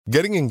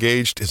Getting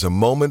engaged is a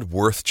moment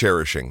worth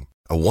cherishing.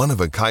 A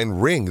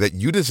one-of-a-kind ring that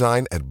you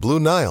design at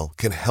Blue Nile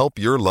can help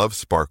your love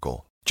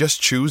sparkle.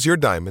 Just choose your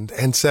diamond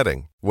and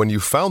setting. When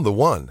you've found the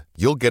one,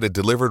 you'll get it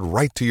delivered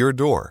right to your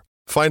door.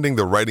 Finding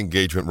the right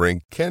engagement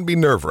ring can be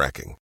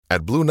nerve-wracking.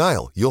 At Blue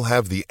Nile, you'll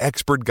have the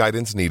expert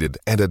guidance needed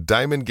and a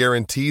diamond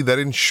guarantee that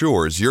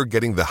ensures you're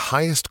getting the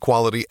highest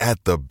quality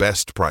at the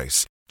best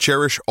price.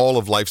 Cherish all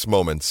of life's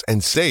moments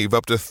and save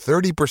up to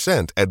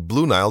 30% at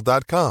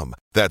BlueNile.com.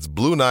 That's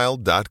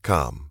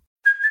BlueNile.com.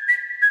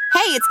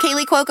 Hey, it's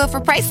Kaylee Cuoco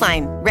for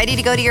Priceline. Ready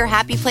to go to your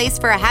happy place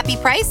for a happy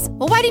price?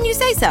 Well, why didn't you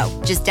say so?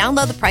 Just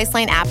download the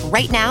Priceline app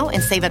right now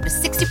and save up to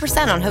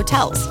 60% on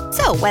hotels.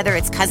 So whether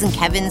it's Cousin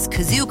Kevin's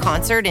Kazoo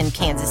Concert in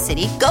Kansas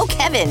City, go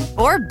Kevin,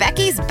 or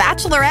Becky's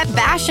Bachelorette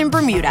Bash in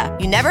Bermuda,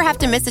 you never have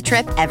to miss a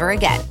trip ever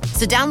again.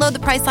 So download the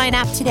Priceline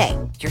app today.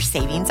 Your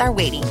savings are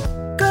waiting.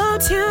 Go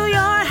to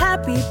your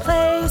happy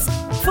place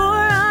for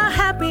a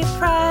happy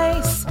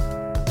price.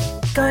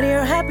 Go to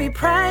your happy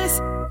price,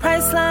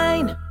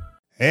 Priceline.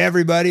 Hey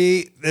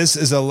everybody, this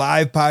is a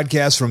live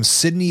podcast from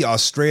Sydney,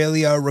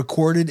 Australia,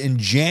 recorded in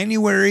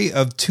January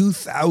of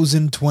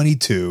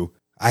 2022.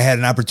 I had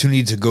an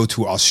opportunity to go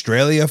to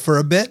Australia for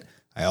a bit.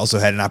 I also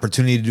had an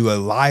opportunity to do a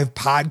live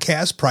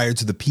podcast prior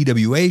to the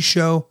PWA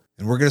show,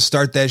 and we're going to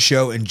start that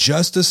show in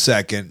just a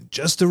second.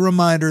 Just a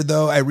reminder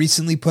though, I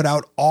recently put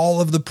out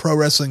all of the Pro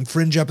Wrestling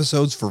Fringe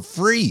episodes for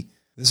free.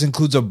 This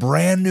includes a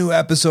brand new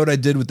episode I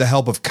did with the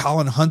help of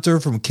Colin Hunter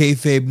from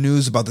Kayfabe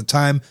News about the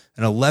time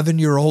an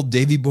 11-year-old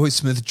Davey Boy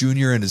Smith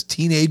Jr. and his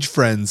teenage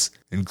friends,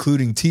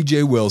 including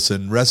TJ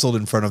Wilson, wrestled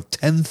in front of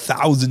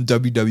 10,000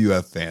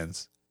 WWF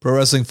fans. Pro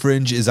Wrestling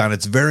Fringe is on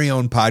its very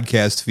own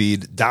podcast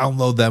feed.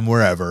 Download them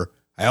wherever.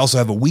 I also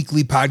have a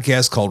weekly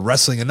podcast called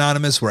Wrestling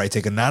Anonymous where I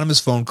take anonymous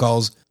phone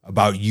calls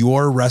about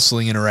your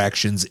wrestling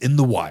interactions in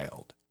the wild.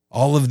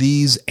 All of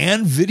these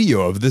and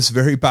video of this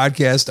very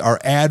podcast are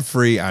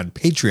ad-free on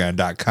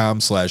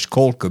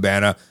patreon.com/Colt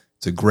Cabana.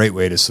 It's a great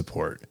way to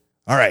support.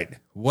 All right,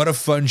 what a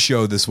fun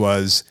show this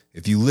was.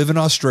 If you live in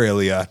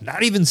Australia,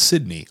 not even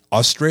Sydney,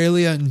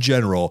 Australia in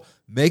general,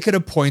 make it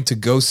a point to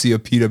go see a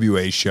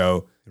PWA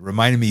show. It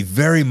reminded me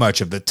very much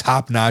of the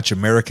top-notch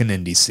American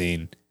indie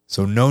scene.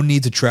 So no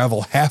need to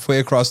travel halfway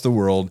across the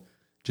world.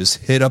 Just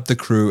hit up the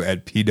crew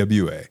at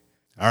PWA.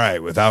 All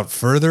right, without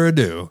further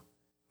ado,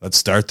 let's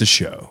start the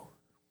show.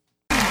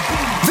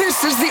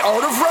 This is The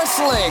Art of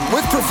Wrestling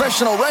with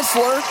professional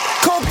wrestler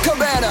Colt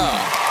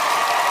Cabana.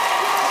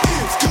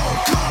 It's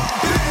Colt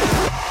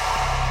Cabana.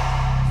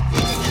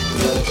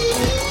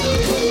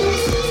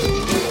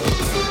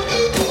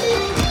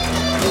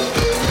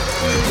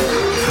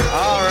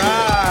 All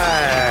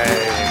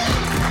right.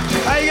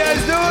 How you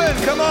guys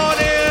doing? Come on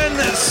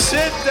in,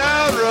 sit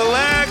down,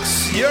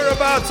 relax. You're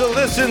about to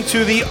listen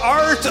to The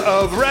Art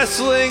of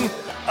Wrestling,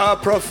 a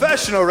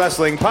professional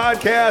wrestling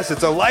podcast.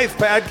 It's a life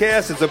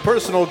podcast. It's a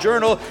personal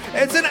journal.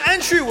 It's an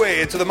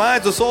entryway into the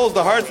minds, the souls,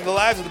 the hearts, and the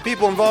lives of the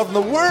people involved in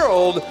the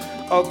world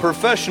of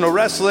professional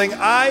wrestling.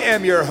 I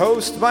am your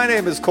host. My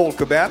name is Colt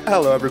Cabana.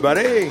 Hello,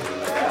 everybody.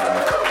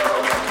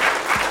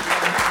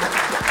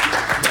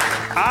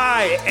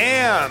 I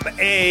am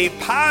a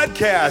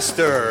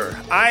podcaster.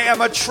 I am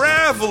a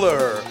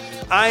traveler.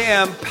 I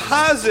am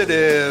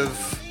positive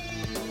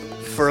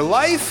for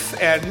life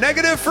and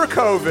negative for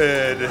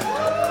COVID.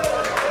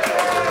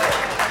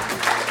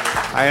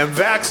 I am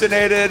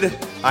vaccinated,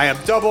 I am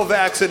double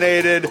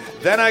vaccinated,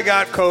 then I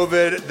got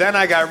COVID, then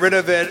I got rid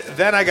of it,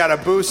 then I got a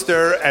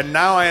booster, and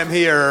now I am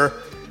here,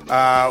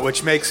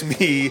 which makes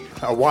me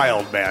a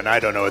wild man. I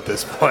don't know at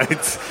this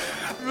point.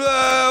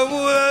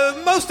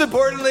 Most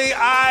importantly,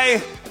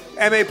 I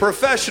am a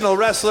professional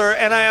wrestler,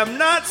 and I am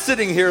not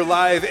sitting here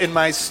live in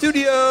my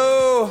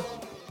studio.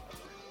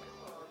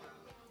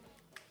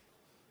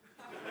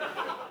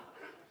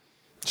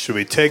 Should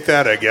we take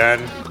that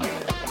again?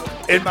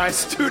 In my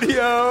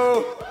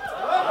studio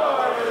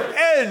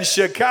in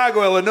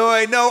Chicago,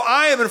 Illinois. No,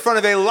 I am in front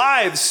of a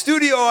live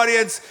studio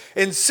audience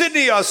in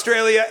Sydney,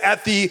 Australia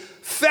at the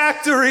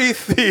Factory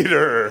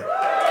Theatre.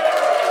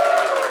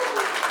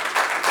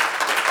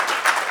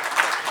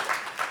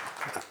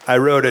 I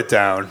wrote it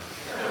down.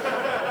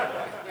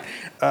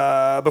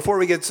 Before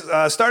we get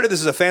started, this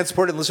is a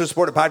fan-supported,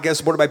 listener-supported podcast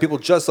supported by people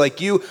just like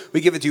you.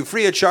 We give it to you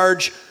free of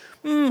charge.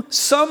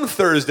 Some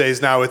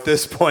Thursdays now at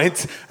this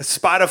point.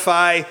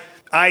 Spotify,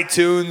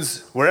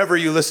 iTunes, wherever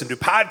you listen to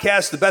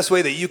podcasts, the best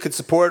way that you can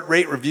support,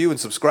 rate, review, and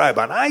subscribe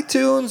on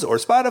iTunes or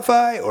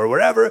Spotify or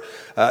wherever.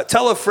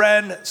 Tell a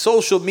friend,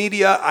 social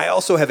media. I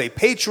also have a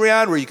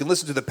Patreon where you can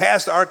listen to the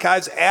past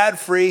archives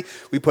ad-free.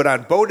 We put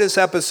on bonus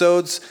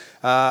episodes.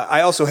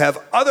 I also have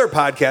other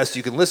podcasts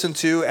you can listen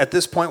to at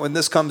this point when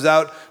this comes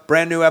out.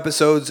 Brand new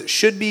episodes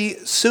should be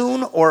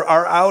soon or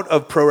are out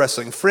of Pro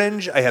Wrestling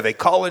Fringe. I have a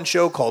call-in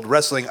show called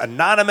Wrestling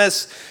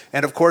Anonymous.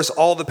 And, of course,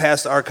 all the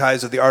past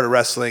archives of The Art of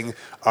Wrestling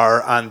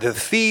are on the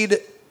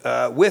feed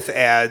with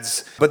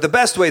ads. But the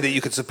best way that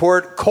you can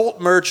support,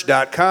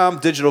 ColtMerch.com,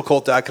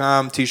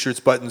 DigitalColt.com,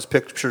 T-shirts, buttons,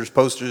 pictures,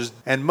 posters,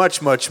 and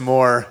much, much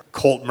more.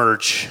 Colt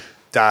Merch.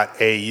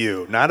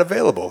 Not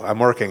available. I'm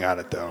working on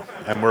it, though.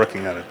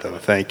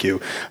 Thank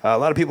you. A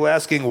lot of people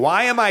asking,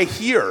 why am I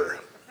here?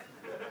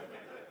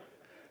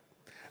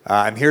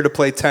 I'm here to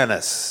play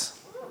tennis.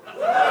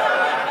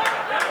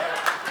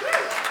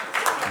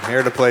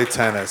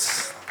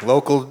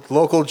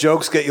 Local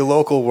jokes get you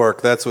local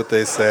work. That's what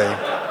they say.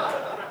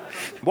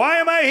 Why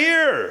am I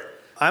here?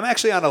 I'm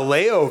actually on a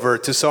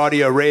layover to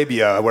Saudi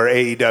Arabia, where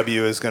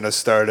AEW is going to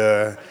start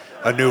a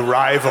new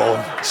rival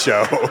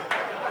show.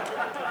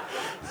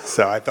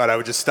 So I thought I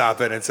would just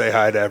stop in and say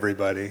hi to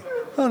everybody.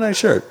 Oh, nice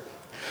shirt.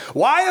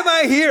 Why am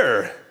I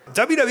here?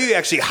 WWE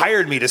actually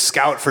hired me to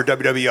scout for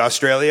WWE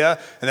Australia,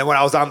 and then when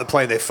I was on the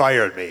plane, they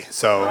fired me.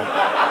 So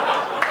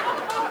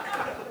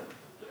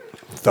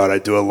thought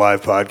I'd do a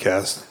live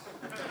podcast.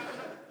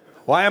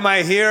 Why am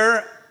I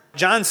here?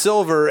 John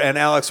Silver and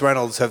Alex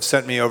Reynolds have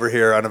sent me over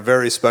here on a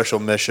very special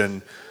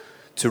mission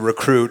to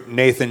recruit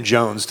Nathan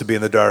Jones to be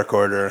in the Dark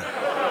Order.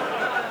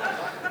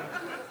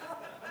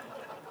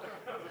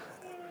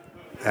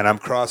 And I'm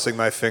crossing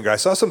my finger. I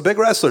saw some big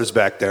wrestlers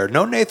back there.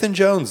 No Nathan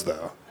Jones,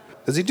 though.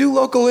 Does he do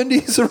local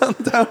indies around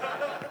town?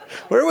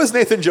 Where was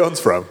Nathan Jones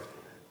from?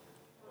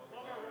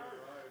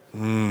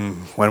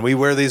 When we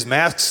wear these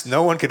masks,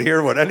 no one can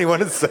hear what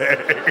anyone is saying.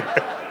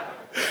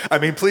 I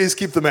mean, please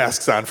keep the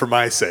masks on for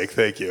my sake.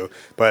 Thank you.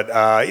 But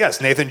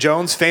yes, Nathan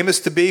Jones, famous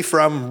to be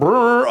from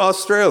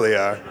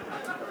Australia,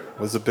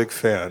 was a big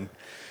fan.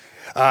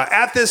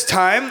 At this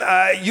time,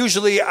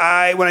 usually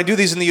when I do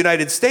these in the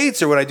United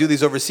States or when I do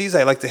these overseas,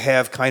 I like to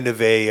have kind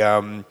of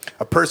a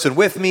person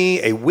with me,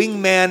 a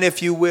wingman,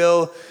 if you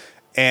will.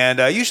 And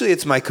usually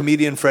it's my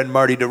comedian friend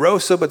Marty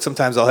DeRosa, but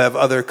sometimes I'll have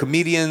other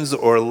comedians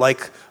or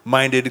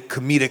like-minded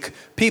comedic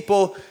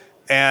people.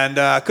 And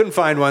I couldn't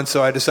find one,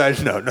 so I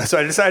decided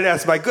to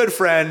ask my good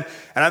friend,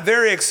 and I'm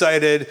very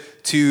excited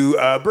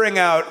to bring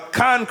out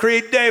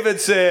Concrete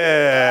Davidson.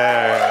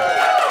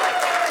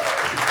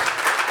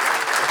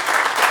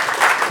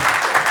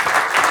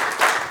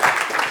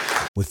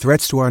 With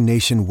threats to our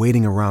nation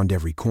waiting around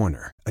every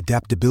corner,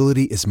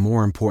 adaptability is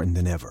more important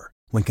than ever.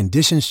 When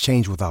conditions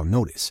change without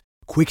notice,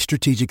 quick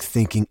strategic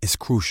thinking is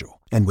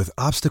crucial. And with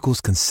obstacles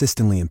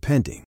consistently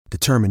impending,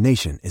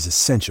 determination is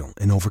essential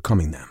in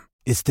overcoming them.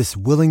 It's this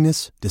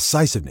willingness,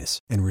 decisiveness,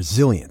 and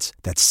resilience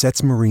that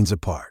sets Marines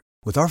apart.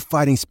 With our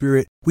fighting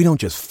spirit, we don't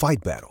just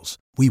fight battles,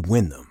 we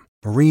win them.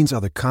 Marines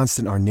are the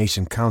constant our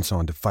nation counts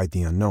on to fight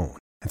the unknown.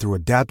 And through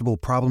adaptable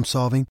problem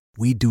solving,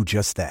 we do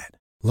just that.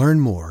 Learn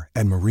more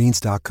at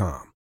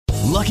Marines.com.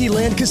 Lucky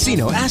Land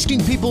Casino,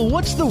 asking people,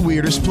 what's the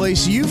weirdest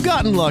place you've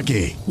gotten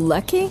lucky?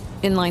 Lucky?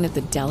 In line at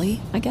the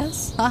deli, I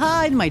guess?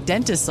 Aha, in my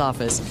dentist's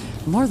office.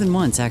 More than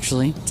once,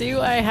 actually.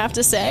 Do I have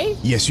to say?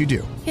 Yes, you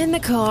do. In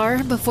the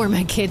car before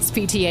my kids'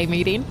 PTA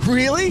meeting.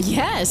 Really?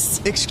 Yes.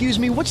 Excuse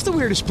me, what's the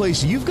weirdest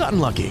place you've gotten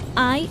lucky?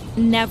 I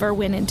never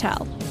win and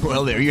tell.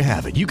 Well, there you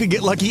have it. You can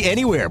get lucky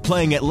anywhere,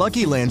 playing at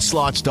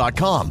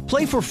LuckyLandSlots.com.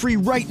 Play for free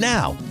right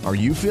now. Are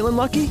you feeling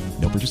lucky?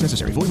 No purchase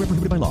necessary. Void where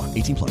prohibited by law.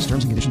 18+.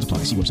 Terms and conditions apply.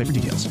 See website for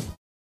details.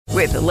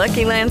 With the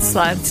Lucky Land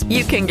Slots,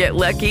 you can get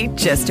lucky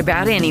just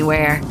about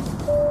anywhere.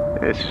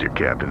 This is your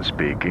captain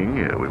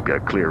speaking. We've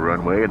got clear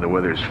runway and the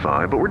weather's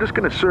fine, but we're just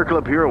going to circle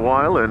up here a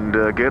while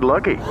and get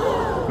lucky.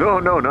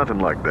 No, nothing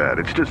like that.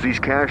 It's just these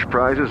cash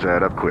prizes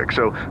add up quick.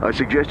 So I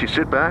suggest you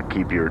sit back,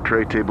 keep your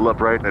tray table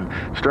upright, and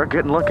start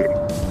getting lucky.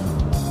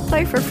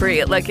 Play for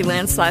free at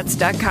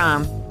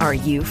LuckyLandSlots.com. Are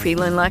you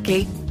feeling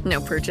lucky?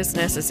 No purchase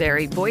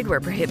necessary. Void where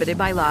prohibited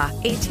by law.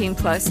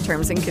 18+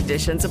 terms and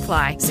conditions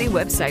apply. See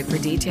website for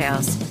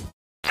details.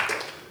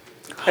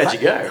 How'd you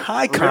go?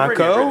 Hi,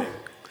 Conco.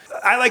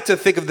 I like to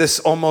think of this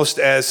almost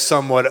as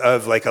somewhat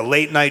of like a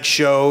late night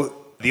show.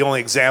 The only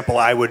example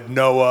I would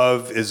know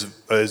of is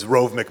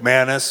Rove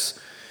McManus.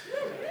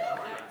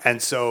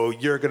 And so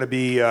you're going to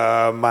be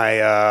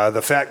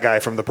the fat guy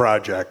from The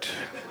Project.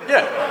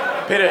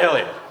 Yeah, Peter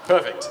Hellier.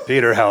 Perfect.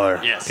 Peter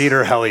Heller. Yes.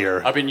 Peter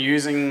Hellier. I've been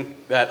using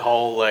that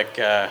whole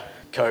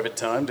COVID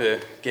time to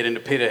get into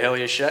Peter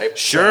Hellier shape.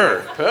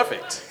 Sure. So,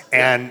 perfect.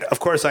 And of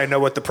course I know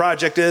what The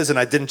Project is, and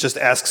I didn't just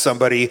ask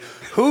somebody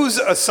who's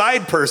a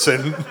side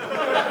person.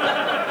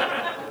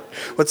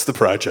 What's The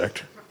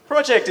Project?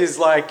 Project is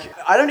like,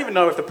 I don't even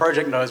know if The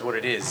Project knows what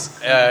it is.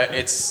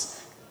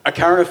 It's a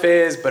current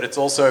affairs, but it's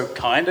also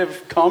kind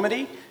of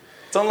comedy.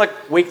 It's on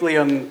like weekly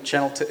on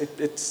Channel 2.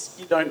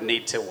 You don't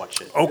need to watch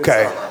it.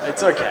 Okay.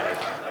 It's okay.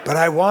 But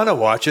I want to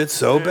watch it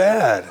so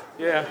bad.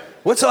 Yeah.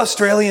 What's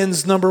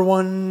Australians'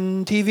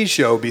 #1 TV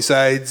show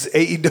besides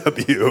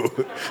AEW?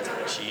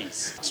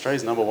 Jeez.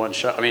 Australia's #1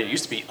 show. I mean, it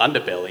used to be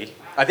Underbelly.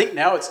 I think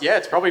now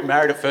it's probably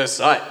Married at First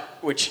Sight,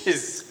 which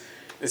is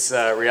this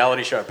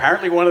reality show.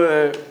 Apparently one of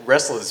the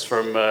wrestlers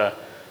from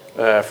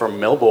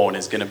Melbourne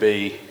is going to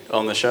be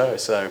on the show,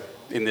 so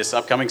in this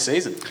upcoming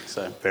season.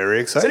 So very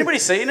exciting. Has anybody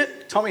seen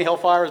it? Tommy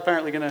Hellfire is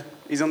apparently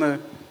he's on the...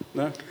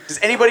 No? Does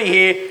anybody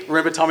here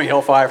remember Tommy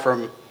Hellfire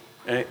from...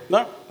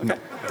 No? Okay.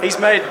 He's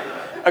made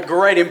a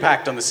great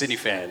impact on the Sydney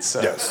fans.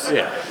 So, yes.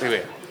 Yeah, here we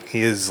are.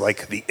 He is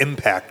like the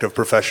impact of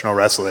professional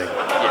wrestling.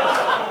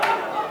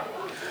 Yeah.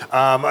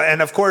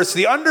 And of course,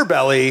 the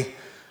underbelly,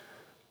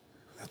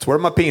 It's where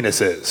my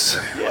penis is.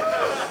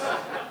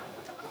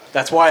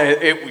 That's why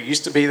it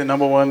used to be the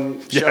number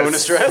one show in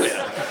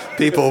Australia.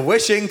 People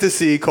wishing to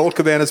see Colt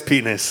Cabana's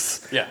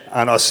penis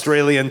on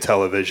Australian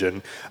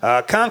television.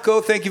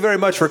 Conco, thank you very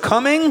much for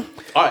coming.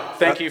 All right,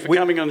 thank you for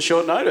coming on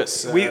short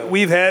notice.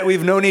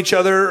 We've known each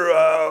other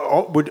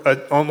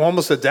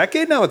almost a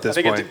decade now at this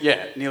point.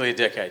 Nearly a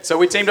decade. So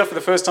we teamed up for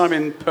the first time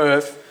in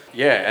Perth,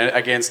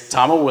 against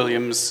Tama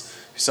Williams,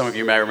 who some of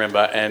you may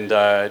remember, and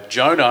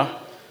Jonah,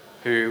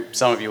 who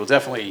some of you will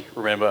definitely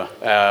remember.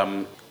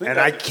 And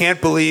I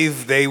can't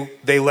believe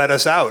they let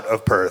us out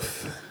of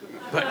Perth.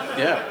 But,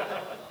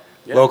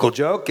 Local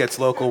joke gets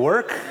local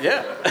work.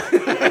 Yeah.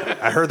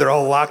 I heard they're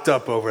all locked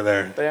up over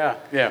there. They are,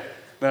 yeah.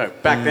 No,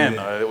 back then,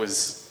 it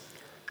was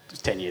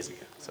 10 years ago.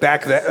 So.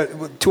 Back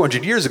then,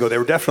 200 years ago, they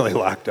were definitely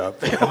locked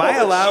up. Am I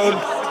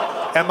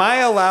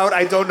allowed?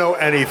 I don't know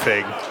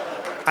anything.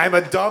 I'm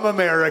a dumb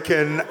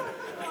American.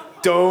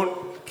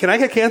 Can I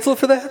get canceled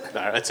for that?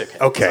 No, that's okay.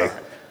 Okay.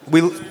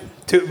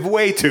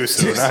 Way too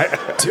soon.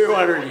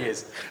 200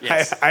 years.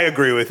 Yes. I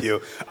agree with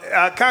you.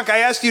 Conk, I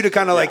asked you to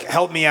kind of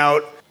help me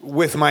out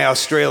with my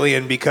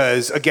Australian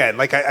because, again,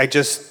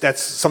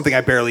 that's something I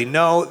barely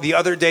know. The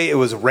other day it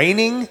was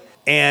raining,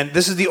 and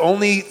this is the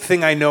only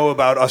thing I know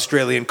about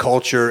Australian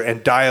culture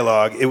and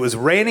dialogue. It was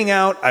raining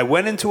out. I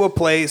went into a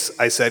place.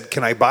 I said,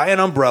 "Can I buy an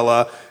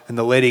umbrella?" And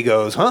the lady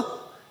goes, "Huh?"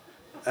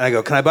 And I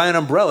go, "Can I buy an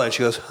umbrella?" And she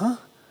goes, "Huh?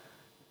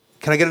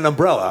 Can I get an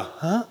umbrella?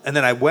 Huh?" And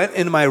then I went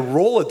in my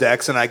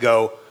Rolodex and I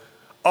go,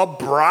 "A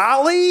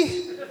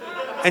brolly?"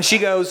 And she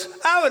goes,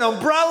 "Oh, an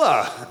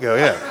umbrella." I go,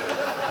 "Yeah."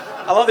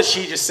 I love that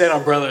she just said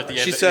umbrella at the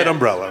end. She said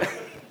umbrella.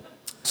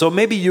 So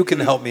maybe you can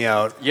help me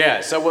out. Yeah,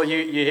 so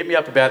you hit me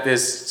up about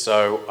this,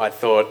 so I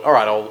thought, all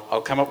right,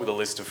 I'll come up with a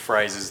list of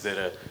phrases that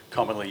are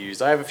commonly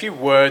used. I have a few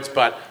words,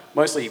 but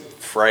mostly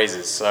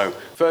phrases. So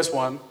first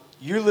one,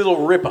 you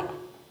little ripper.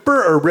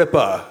 Ripper or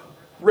Rippa?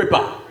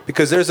 Ripper.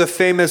 Because there's a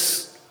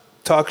famous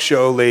talk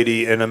show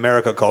lady in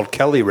America called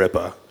Kelly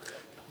Ripa.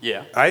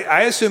 Yeah.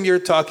 I assume you're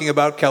talking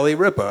about Kelly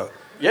Ripa.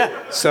 Yeah.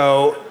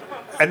 So,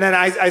 and then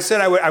I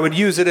said I would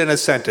use it in a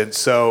sentence.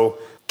 So,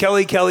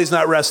 Kelly's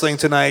not wrestling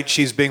tonight.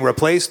 She's being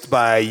replaced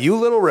by you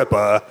little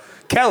Ripa.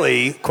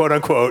 Kelly, quote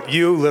unquote,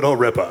 you little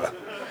Ripa.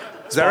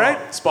 Is that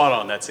right? Spot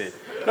on, that's it.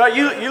 No,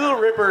 you little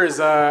Ripper is,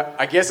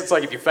 I guess it's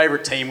like if your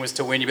favorite team was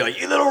to win, you'd be like,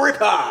 you little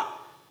Ripper.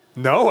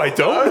 No, I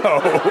don't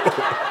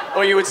know.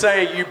 Or you would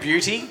say you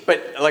beauty,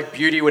 but like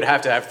beauty would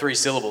have to have 3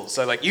 syllables.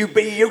 So like you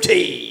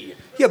beauty.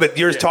 Yeah, but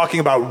you're talking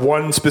about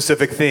one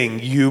specific thing,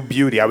 you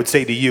beauty. I would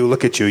say to you,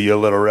 look at you, you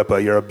little Ripper,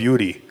 you're a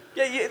beauty.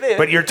 Yeah.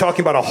 But you're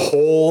talking about a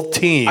whole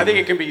team. I think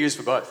it can be used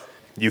for both.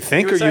 You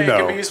think you or you know? It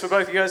can be used for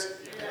both, you guys?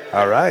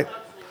 All right.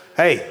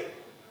 Hey,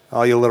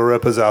 all you little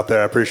Rippers out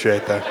there, I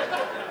appreciate that.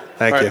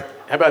 Thank you.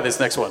 How about this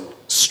next one?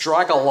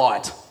 Strike a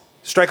light.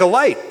 Strike a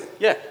light?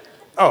 Yeah.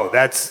 Oh,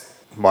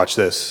 watch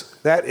this.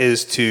 That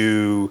is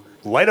to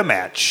light a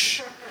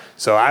match.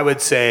 So I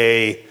would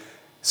say,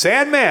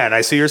 Sandman,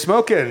 I see you're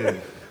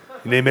smoking.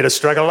 You need me to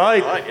strike a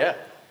light? Light, yeah.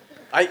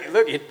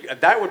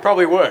 That would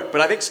probably work,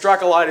 but I think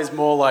strike a light is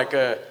more like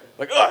oh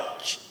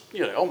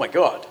my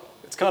God.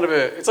 It's kind of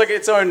it's like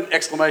its own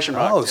exclamation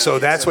mark. Oh, so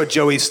that's what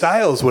Joey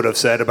Styles would have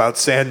said about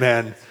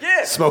Sandman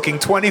smoking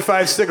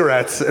 25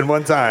 cigarettes at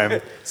one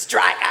time.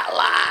 Strike a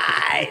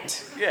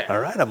light. Yeah. All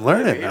right, I'm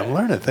learning. I'm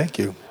learning. Thank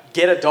you.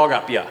 Get a dog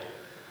up ya.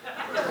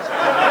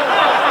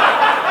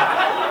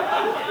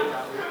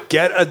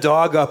 Get a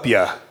dog up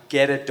ya.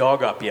 Get a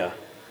dog up ya.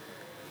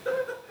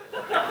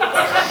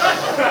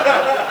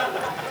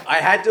 I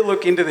had to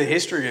look into the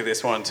history of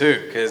this one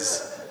too,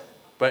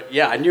 but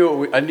I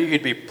knew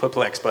you'd be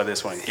perplexed by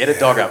this one. Get a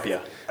dog up ya.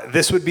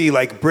 This would be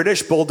like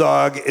British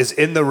Bulldog is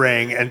in the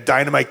ring and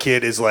Dynamite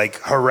Kid is like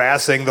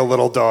harassing the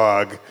little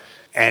dog,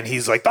 and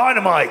he's like,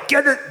 Dynamite,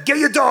 get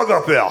your dog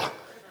up here.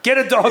 Get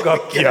a dog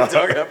up here. Get a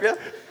dog up here?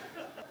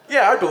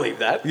 Yeah, I believe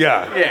that.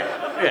 Yeah.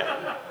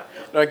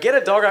 No, get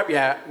a dog up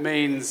here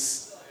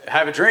means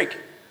have a drink.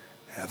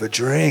 Have a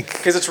drink.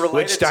 Because it's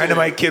related which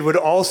Dynamite Kid would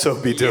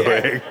also be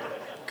doing.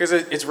 Because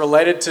it's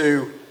related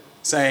to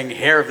saying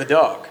hair of the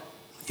dog.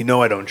 You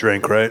know I don't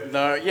drink, right?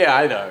 No, yeah,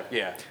 I know,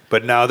 yeah.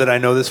 But now that I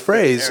know this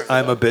phrase,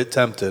 I'm a bit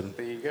tempted.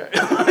 There you go.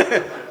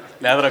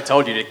 Now that I've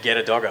told you to get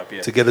a dog up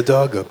here. To get a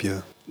dog up,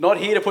 yeah. Not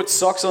here to put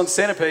socks on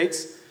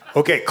centipedes.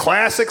 Okay,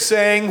 classic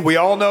saying. We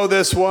all know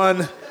this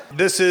one.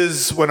 This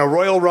is when a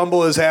Royal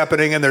Rumble is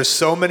happening and there's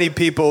so many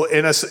people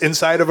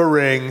inside of a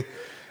ring,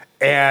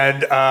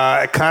 and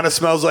it kind of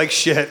smells like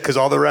shit because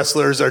all the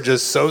wrestlers are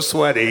just so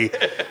sweaty.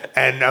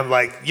 And I'm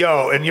like,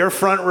 yo, in your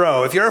front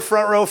row, if you're a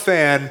front row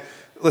fan,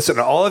 listen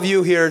to all of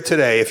you here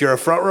today. If you're a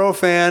front row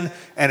fan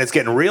and it's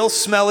getting real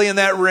smelly in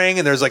that ring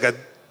and there's like a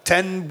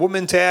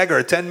 10-woman tag or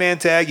a 10-man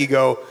tag, you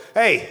go,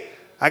 hey,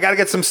 I got to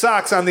get some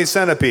socks on these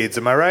centipedes.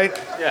 Am I right?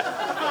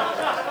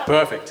 Yeah.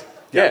 Perfect.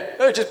 Yeah.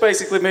 It just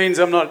basically means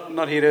I'm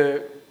not here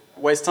to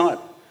waste time.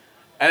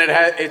 And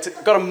it's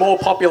got a more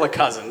popular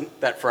cousin,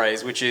 that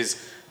phrase, which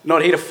is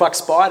not here to fuck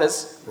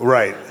spiders.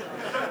 Right.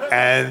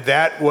 And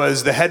that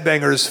was the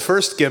Headbangers'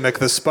 first gimmick,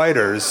 the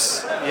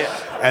spiders.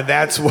 Yeah. And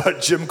that's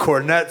what Jim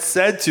Cornette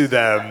said to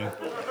them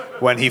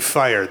when he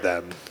fired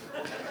them.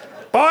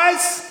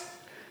 Boys,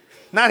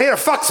 not here to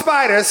fuck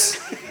spiders.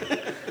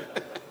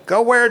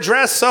 Go wear a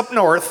dress up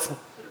north.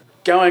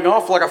 Going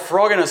off like a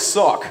frog in a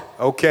sock.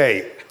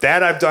 Okay,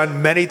 that I've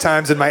done many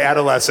times in my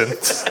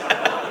adolescence,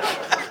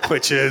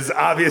 which is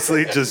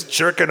obviously just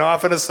jerking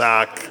off in a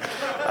sock.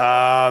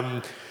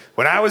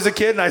 When I was a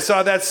kid and I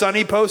saw that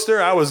Sunny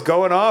poster, I was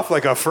going off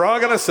like a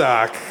frog in a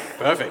sock.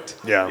 Perfect.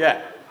 Yeah.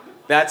 Yeah.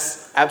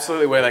 That's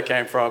absolutely where that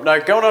came from. No,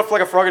 going off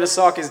like a frog in a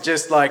sock is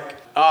just like,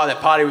 oh, that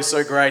party was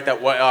so great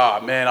that way.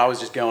 Oh, man, I was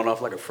just going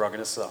off like a frog in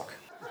a sock.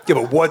 Yeah,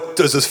 but what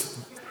does this...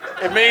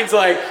 It means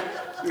like,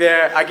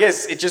 yeah, I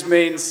guess it just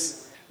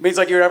means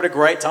like you're having a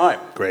great time.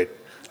 Great.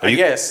 I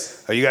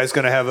guess. Are you guys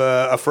going to have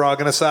a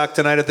frog in a sock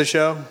tonight at the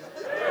show?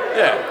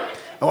 Yeah.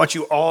 I want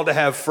you all to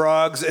have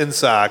frogs in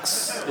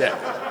socks. Yeah.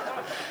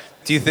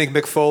 Do you think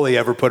Mick Foley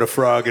ever put a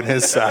frog in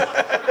his sock?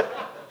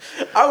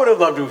 I would have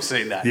loved to have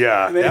seen that.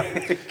 Yeah.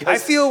 I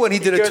feel when he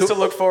did a tour... He goes to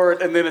look for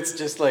it, and then it's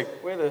just like,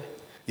 where the...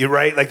 You're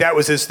right. Like, that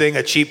was his thing,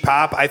 a cheap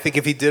pop. I think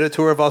if he did a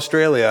tour of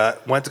Australia,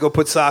 went to go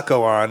put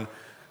Sacco on,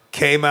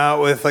 came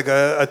out with, like,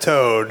 a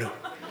toad,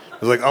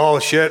 it was like, oh,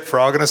 shit,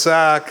 frog in a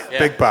sock. Yeah.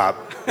 Big pop.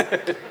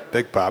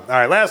 Big pop. All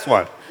right, last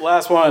one.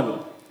 Last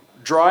one.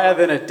 Drier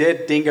than a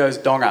dead dingo's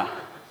donger.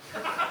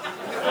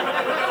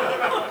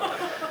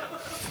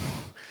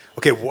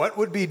 Okay, what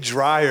would be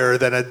drier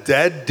than a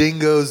dead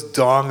dingo's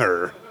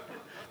donger?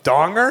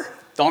 Donger?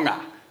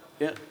 Donger.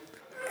 Yeah.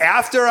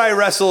 After I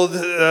wrestled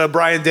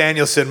Bryan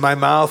Danielson, my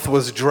mouth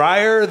was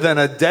drier than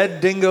a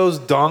dead dingo's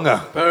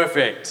donga.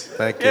 Perfect.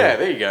 Thank you. Yeah,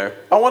 there you go.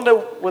 I wonder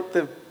what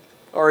the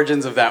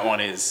origins of that one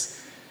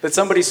is. That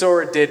somebody saw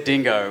a dead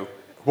dingo.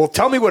 Well,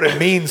 tell me what it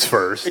means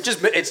first. It's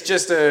just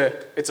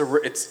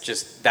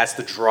that's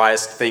the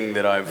driest thing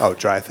that I've... Oh,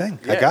 dry thing.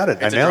 Yeah, I got it.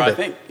 I nailed it. It's a dry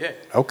thing, yeah.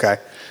 Okay.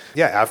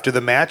 Yeah, after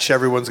the match,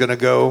 everyone's going to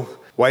go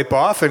wipe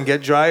off and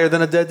get drier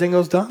than a dead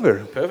dingo's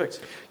donger. Perfect.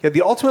 Yeah,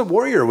 the Ultimate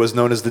Warrior was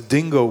known as the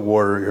Dingo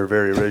Warrior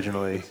very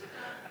originally.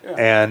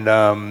 Yeah. And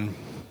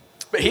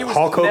but he was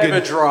Hulk never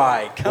Hogan,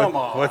 dry. Come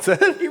on. What's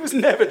that? He was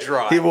never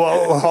dry.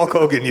 Hulk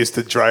Hogan used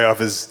to dry off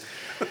his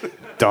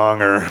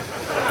donger.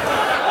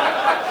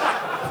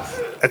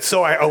 And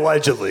so I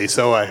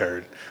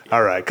heard.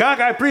 All right. Conk,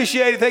 I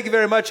appreciate it. Thank you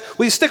very much.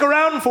 Will you stick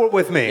around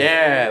with me?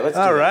 Yeah, let's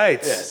do All that. right.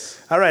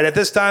 Yes. All right. At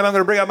this time, I'm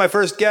going to bring out my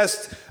first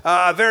guest.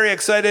 Very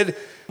excited.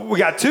 We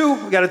got two.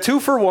 We got a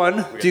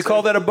 2-for-1. Do you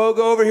call that a BOGO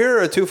over here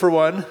or a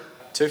 2-for-1?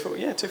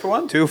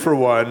 2-for-1.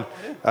 2-for-1.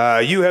 Yeah.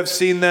 You have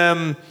seen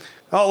them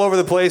all over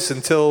the place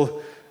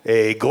until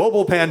a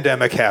global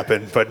pandemic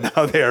happened, but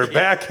now they are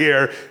back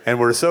here, and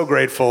we're so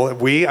grateful.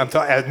 Me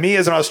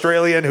as an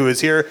Australian who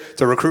is here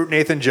to recruit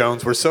Nathan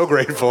Jones, we're so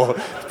grateful.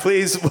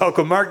 Please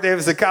welcome Mark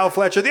Davis and Kyle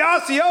Fletcher, the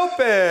Aussie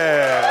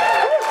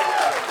Open.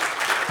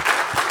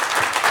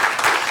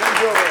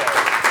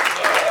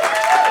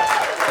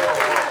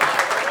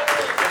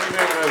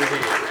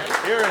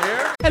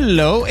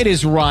 Hello, it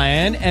is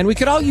Ryan, and we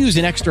could all use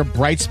an extra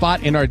bright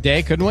spot in our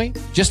day, couldn't we?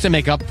 Just to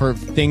make up for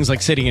things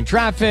like sitting in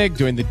traffic,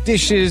 doing the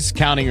dishes,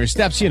 counting your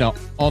steps,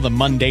 all the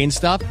mundane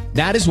stuff.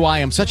 That is why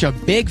I'm such a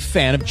big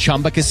fan of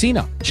Chumba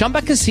Casino.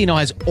 Chumba Casino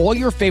has all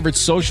your favorite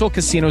social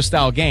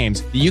casino-style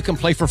games that you can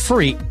play for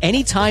free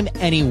anytime,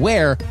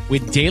 anywhere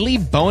with daily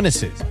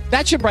bonuses.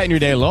 That should brighten your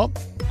day a little.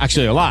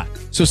 Actually, a lot.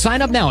 So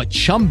sign up now at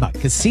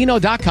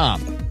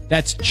ChumbaCasino.com.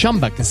 That's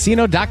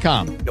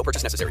ChumbaCasino.com. No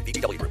purchase necessary.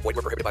 VGW Group. Void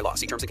where prohibited by law.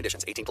 See terms and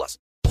conditions. 18+.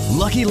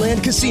 Lucky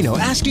Land Casino,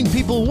 asking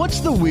people,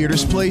 what's the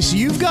weirdest place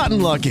you've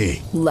gotten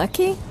lucky?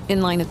 Lucky? In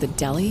line at the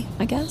deli,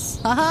 I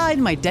guess? Aha,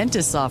 in my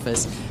dentist's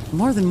office.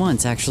 More than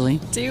once,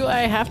 actually. Do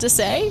I have to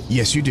say?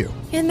 Yes, you do.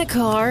 In the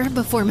car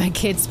before my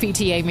kids'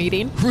 PTA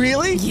meeting.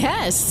 Really?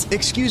 Yes.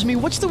 Excuse me,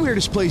 what's the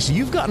weirdest place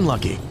you've gotten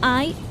lucky?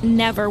 I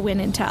never win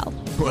and tell.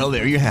 Well,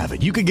 there you have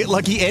it. You can get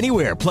lucky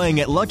anywhere, playing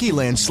at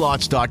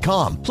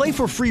LuckyLandSlots.com. Play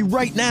for free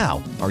right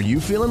now. Are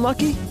you feeling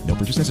lucky? No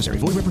purchase necessary.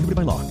 Void where prohibited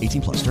by law.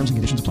 18+. Terms and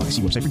conditions apply.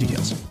 See website for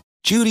details.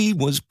 Judy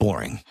was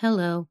boring.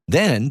 Hello.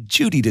 Then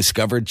Judy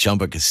discovered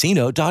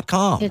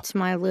ChumbaCasino.com. It's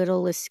my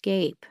little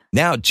escape.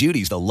 Now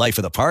Judy's the life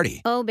of the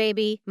party. Oh,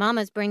 baby,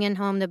 mama's bringing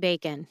home the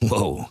bacon.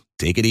 Whoa,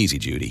 take it easy,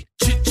 Judy.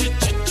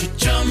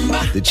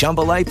 The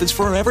Chumba life is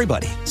for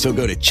everybody. So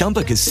go to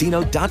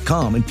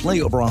ChumbaCasino.com and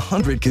play over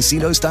 100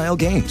 casino-style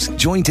games.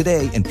 Join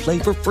today and play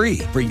for free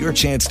for your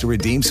chance to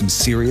redeem some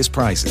serious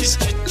prizes.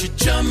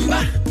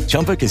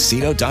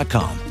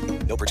 ChumbaCasino.com.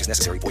 No purchase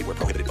necessary. Void where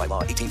prohibited by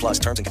law.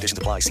 18+. Terms and conditions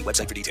apply. See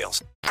website for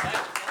details.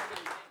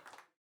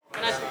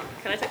 Can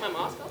I take my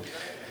mask off?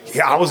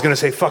 Yeah, I was going to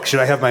say, fuck, should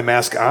I have my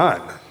mask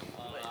on?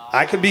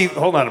 I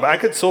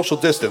could social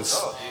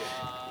distance.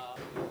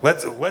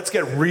 Let's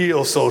get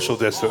real social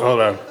distance.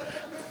 Hold on.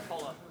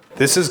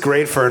 This is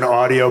great for an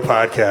audio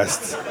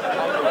podcast.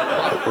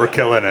 We're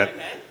killing it.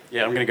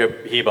 Yeah, I'm going to go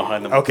here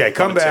behind them. Okay,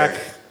 come back.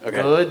 Okay.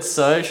 Good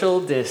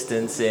social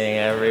distancing,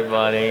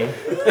 everybody.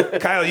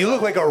 Kyle, you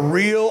look like a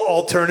real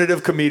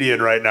alternative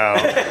comedian right now.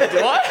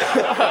 What?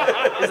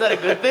 Is that a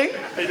good thing?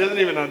 He doesn't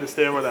even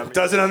understand what that means.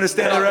 Doesn't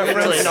understand the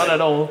reference? Really, not at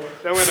all.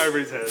 That went over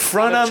his head.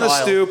 Front on the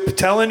stoop,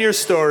 telling your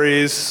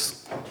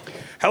stories.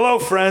 Hello,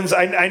 friends.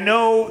 I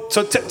know.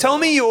 So tell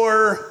me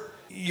your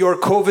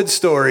COVID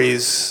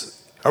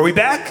stories. Are we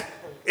back?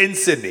 In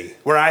Sydney,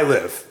 where I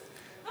live.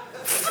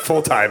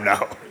 Full time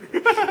now.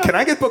 Can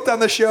I get booked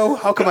on the show?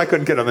 How come I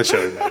couldn't get on the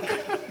show tonight?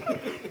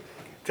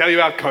 Tell you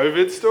about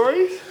COVID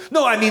stories?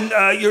 No, I mean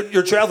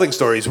your traveling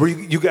stories. Where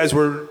you guys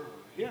were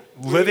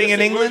living in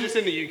England? We were just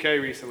in the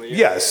UK recently.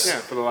 Yes. Yeah,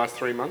 for the last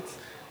 3 months.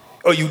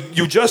 Oh,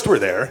 you just were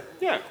there?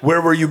 Yeah.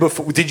 Where were you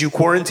before? Did you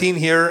quarantine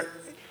here?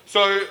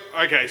 So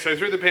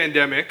through the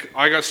pandemic,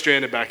 I got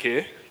stranded back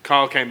here.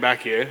 Kyle came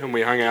back here, and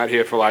we hung out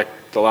here for like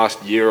the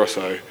last year or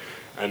so.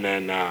 And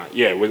then,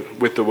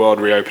 with the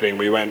world reopening,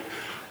 we went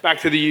back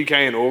to the UK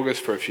in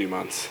August for a few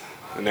months,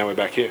 and now we're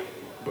back here.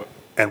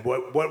 And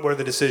what were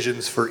the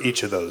decisions for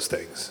each of those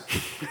things?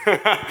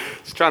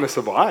 Just trying to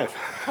survive.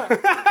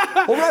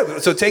 All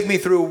right. So take me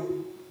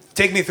through.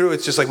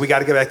 It's just like we got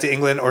to get back to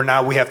England, or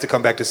now we have to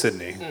come back to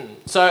Sydney.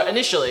 So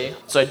initially,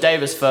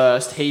 Davis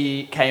first,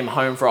 he came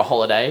home for a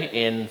holiday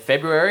in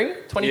February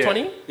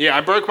 2020. Yeah,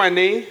 I broke my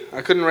knee.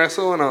 I couldn't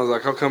wrestle, and I was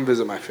like, I'll come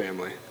visit my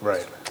family.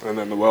 Right. And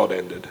then the world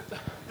ended.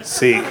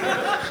 See.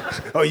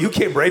 Oh, you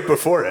came right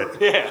before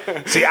it.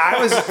 Yeah. See,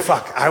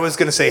 I was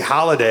going to say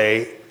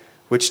holiday,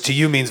 which to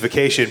you means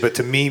vacation, but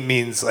to me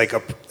means like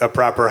a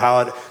proper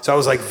holiday. So I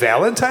was like,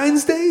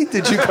 Valentine's Day?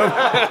 Did you come?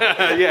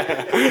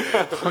 Yeah.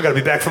 I got to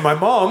be back from my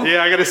mom.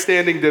 Yeah, I got a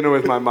standing dinner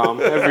with my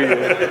mom every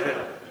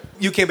year.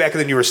 You came back and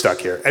then you were stuck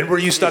here. And were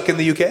you stuck in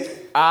the UK?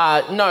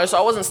 No, so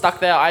I wasn't stuck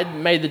there. I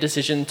made the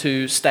decision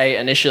to stay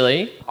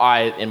initially.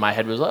 In my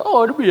head was like,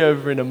 it'll be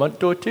over in a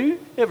month or two.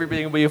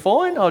 Everything will be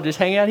fine. I'll just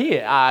hang out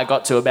here. I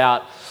got to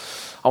about,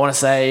 I want to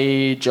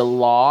say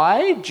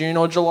June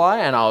or July,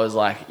 and I was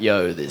like,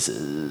 yo, this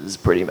is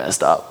pretty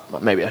messed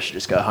up. Maybe I should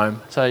just go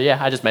home. So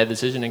yeah, I just made the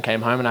decision and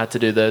came home, and I had to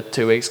do the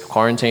 2 weeks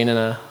quarantine in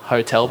a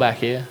hotel back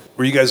here.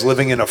 Were you guys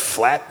living in a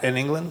flat in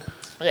England?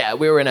 Yeah,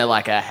 we were in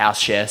a house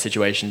share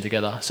situation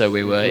together. So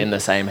we were in the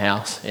same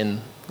house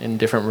in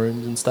different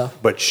rooms and stuff.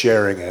 But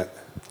sharing it.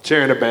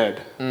 Sharing a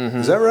bed. Mm-hmm.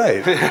 Is that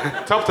right?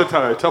 Top to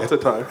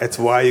toe. It's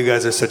why you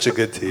guys are such a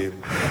good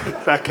team.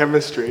 That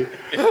chemistry.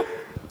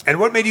 And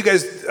what made you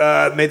guys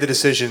made the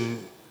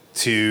decision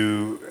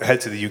to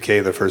head to the UK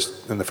in the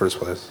first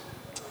place?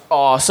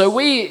 Oh, so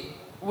we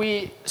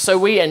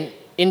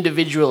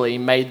individually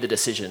made the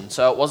decision.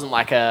 So it wasn't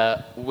like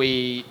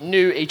we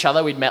knew each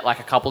other. We'd met like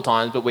a couple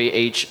times, but we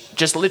each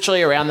just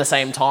literally around the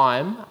same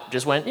time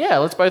just went, yeah,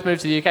 let's both move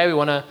to the UK. We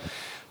want to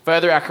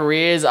further our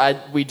careers.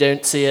 We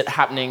don't see it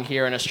happening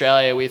here in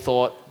Australia. We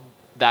thought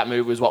that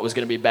move was what was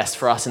going to be best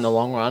for us in the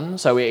long run.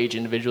 So we each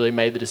individually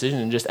made the decision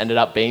and just ended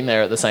up being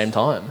there at the same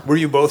time. Were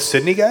you both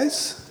Sydney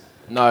guys?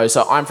 No,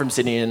 so I'm from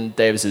Sydney and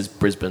Davis is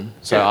Brisbane,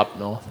 so up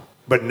north.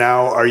 But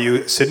now, are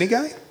you a Sydney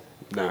guy?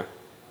 No.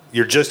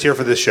 You're just here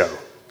for this show?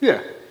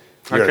 Yeah.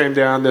 I came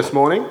down this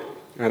morning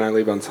and I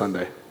leave on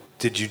Sunday.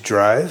 Did you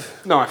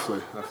drive? No, I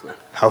flew.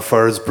 How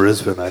far is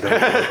Brisbane? I don't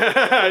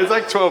know. It's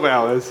like 12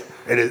 hours.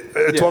 It is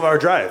a 12-hour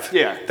drive?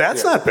 Yeah.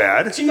 That's not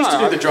bad. So you used to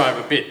do the drive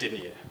a bit,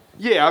 didn't you?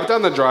 Yeah, I've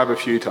done the drive a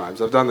few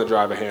times. I've done the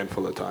drive a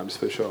handful of times,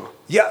 for sure.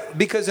 Yeah,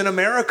 because in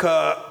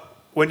America,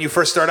 when you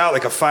first start out,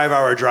 like a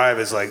 5-hour drive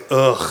is like,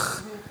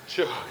 ugh.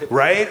 Sure.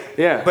 Right?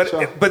 Yeah,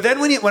 But then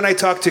when I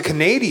talk to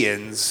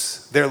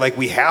Canadians, they're like,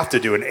 we have to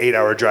do an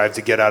 8-hour drive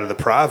to get out of the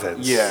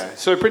province. Yeah,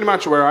 so pretty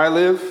much where I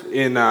live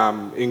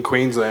in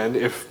Queensland,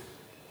 if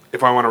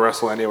I want to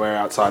wrestle anywhere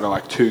outside of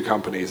like 2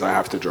 companies, I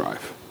have to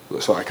drive.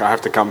 So like I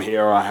have to come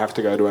here, or I have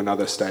to go to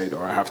another state,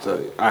 or I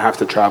have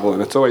to travel,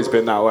 and it's always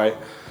been that way.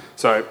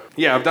 So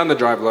yeah, I've done the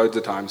drive loads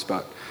of times,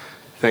 but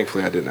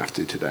thankfully I didn't have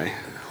to today.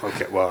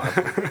 Okay, well,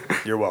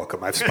 you're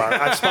welcome. I've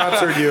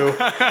sponsored you.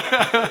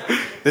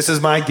 This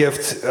is my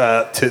gift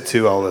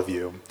to all of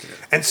you.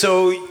 And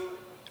so,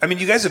 I mean,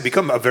 you guys have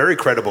become a very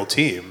credible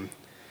team.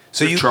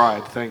 So you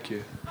tried. Thank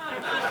you.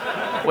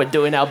 We're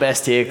doing our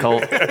best here,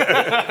 Colt.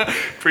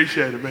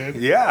 Appreciate it, man.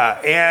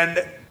 Yeah,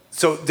 and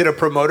so did a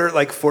promoter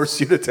like force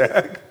you to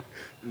tag?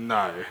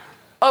 No.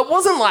 It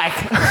wasn't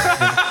like...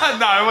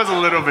 No, it was a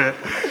little bit.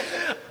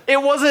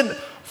 It wasn't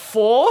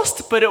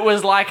forced, but it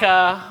was like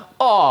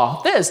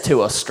there's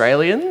 2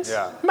 Australians.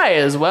 Yeah. May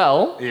as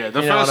well. Yeah,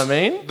 you know what I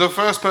mean? The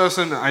first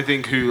person I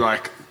think who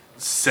like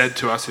said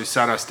to us, who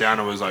sat us down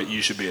and was like,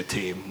 you should be a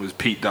team, was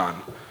Pete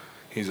Dunne.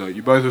 He's like,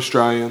 you're both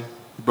Australian,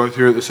 you're both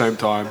here at the same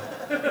time.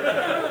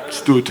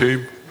 Just do a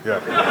team.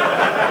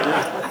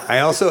 Yeah. I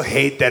also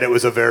hate that it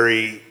was a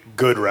very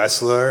good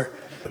wrestler.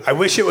 I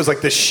wish it was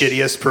like the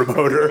shittiest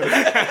promoter.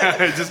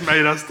 It just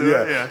made us do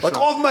it. Yeah, like,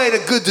 I've made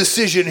a good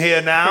decision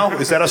here now.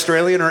 Is that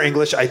Australian or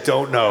English? I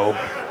don't know.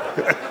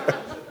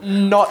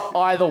 Not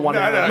either one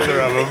of them. Either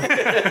of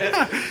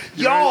them.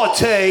 Y'all a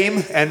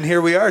team, and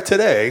here we are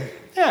today.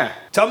 Yeah.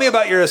 Tell me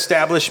about your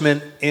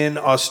establishment in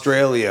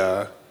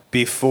Australia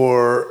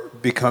before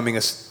becoming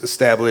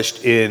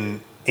established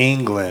in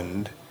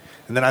England.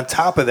 And then on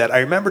top of that, I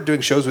remember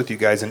doing shows with you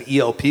guys, and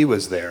ELP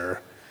was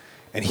there.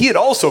 And he had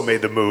also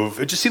made the move.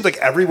 It just seemed like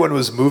everyone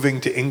was moving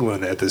to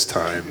England at this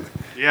time.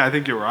 Yeah, I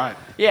think you're right.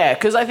 Yeah,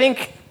 because I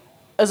think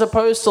as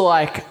opposed to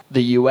like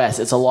the US,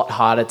 it's a lot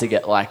harder to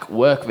get like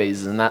work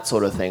visas and that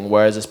sort of thing.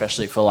 Whereas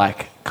especially for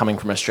like coming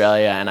from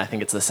Australia, and I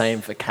think it's the same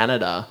for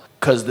Canada,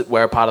 because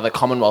we're a part of the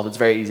Commonwealth, it's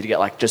very easy to get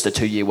like just a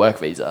 2-year work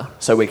visa.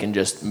 So we can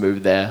just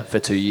move there for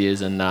 2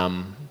 years and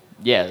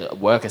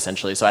work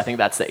essentially. So I think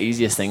that's the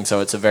easiest thing. So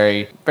it's a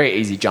very, very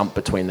easy jump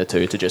between the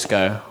two to just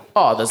go,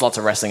 oh, there's lots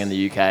of wrestling in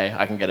the UK.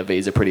 I can get a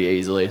visa pretty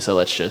easily. So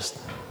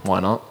why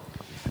not?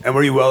 And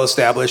were you well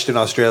established in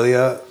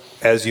Australia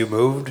as you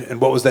moved?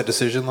 And what was that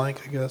decision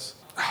like, I guess?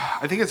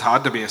 I think it's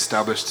hard to be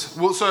established.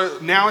 Well, so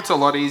now it's a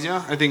lot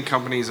easier. I think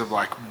companies have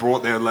like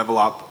brought their level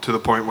up to the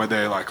point where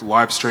they're like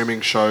live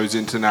streaming shows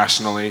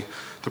internationally.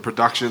 The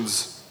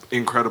production's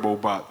incredible.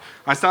 But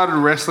I started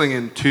wrestling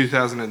in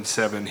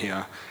 2007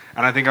 here.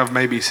 And I think I've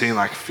maybe seen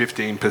like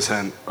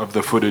 15% of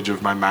the footage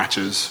of my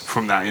matches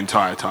from that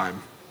entire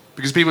time.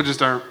 Because people just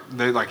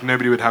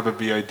nobody would have a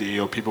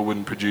VOD or people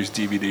wouldn't produce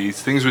DVDs.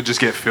 Things would just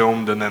get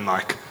filmed and then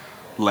like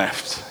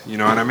left. You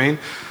know what I mean?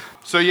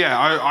 So yeah,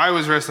 I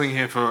was wrestling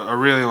here for a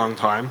really long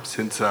time,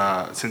 since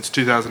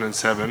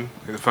 2007.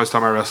 The first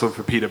time I wrestled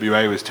for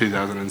PWA was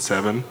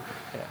 2007.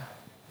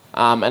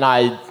 And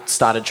I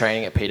started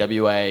training at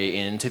PWA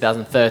in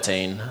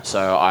 2013,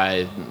 so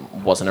I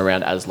wasn't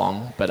around as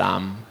long. But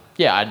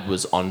I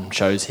was on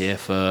shows here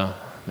for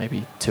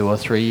maybe 2 or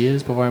 3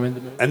 years before I made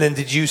the move. And then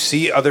did you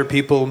see other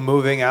people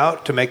moving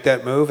out to make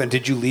that move? And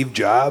did you leave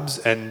jobs?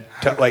 And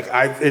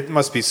it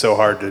must be so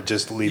hard to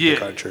just leave the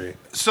country.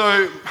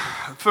 So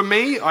for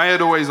me, I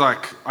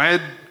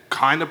had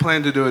kind of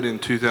planned to do it in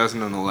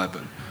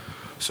 2011.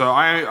 So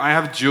I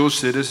have dual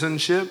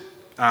citizenship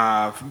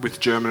with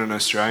German and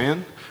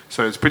Australian.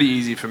 So it's pretty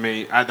easy for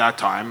me at that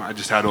time. I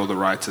just had all the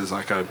rights as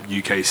like a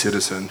UK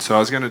citizen. So I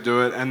was going to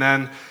do it. And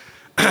then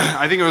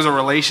I think it was a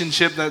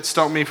relationship that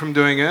stopped me from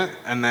doing it.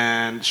 And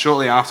then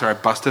shortly after, I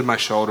busted my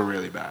shoulder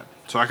really bad.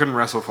 So I couldn't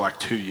wrestle for like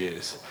 2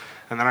 years.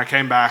 And then I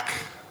came back.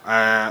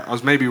 I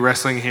was maybe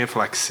wrestling here for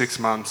like 6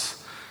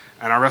 months.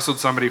 And I wrestled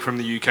somebody from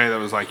the UK that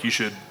was like, you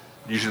should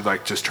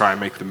like just try and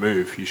make the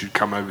move. You should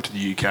come over to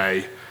the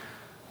UK.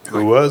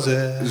 Who was it?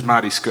 It was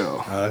Marty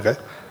Skrull. Okay.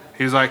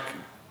 He was like,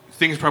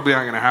 things probably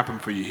aren't going to happen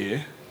for you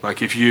here.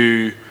 Like if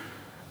you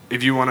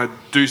want to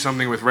do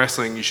something with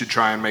wrestling, you should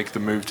try and make the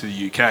move to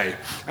the UK.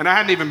 And I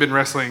hadn't even been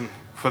wrestling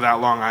for that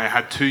long. I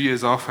had 2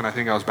 years off, and I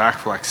think I was back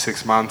for like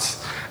 6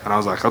 months. And I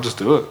was like, I'll just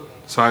do it.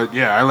 So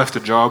I left a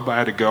job. I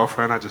had a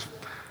girlfriend. I just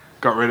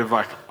got rid of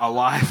like a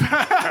life.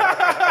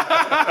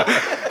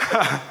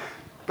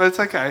 But it's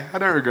okay. I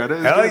don't regret it.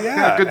 It's Hell good.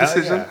 yeah. Good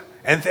decision. Yeah.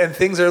 And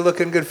things are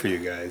looking good for you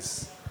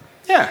guys.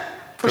 Yeah,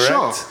 for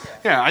Correct? sure.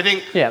 Yeah, I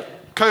think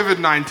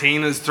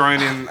COVID-19 has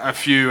thrown in a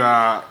few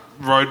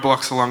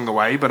roadblocks along the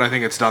way, but I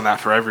think it's done that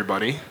for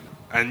everybody.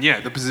 And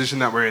yeah, the position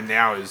that we're in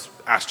now is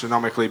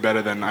astronomically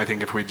better than I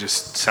think if we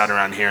just sat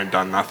around here and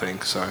done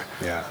nothing. So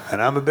yeah,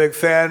 and I'm a big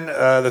fan.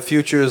 The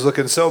future is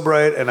looking so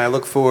bright, and I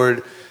look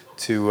forward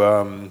to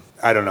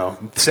I don't know,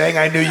 saying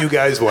I knew you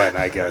guys when,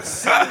 I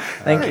guess.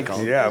 Thank you,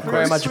 Colin. Yeah, of course.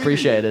 Very much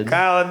appreciated.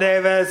 Kyle and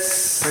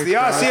Davis, the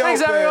Aussie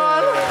Thanks, Open.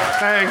 everyone.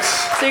 Thanks.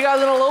 See you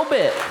guys in a little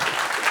bit.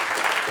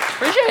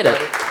 Appreciate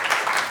it.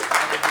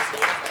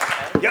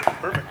 Yeah,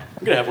 perfect.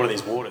 I'm going to have one of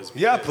these waters.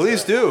 Yeah,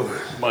 please do.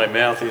 My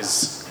mouth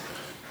is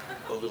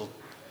a little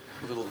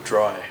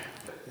dry.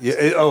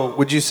 Yeah.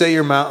 Would you say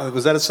your mouth,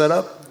 was that a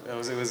setup? It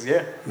was,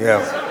 yeah. Yeah.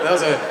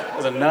 That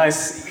was a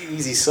nice,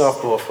 easy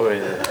softball for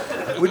you.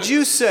 Would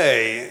you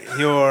say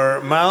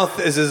your mouth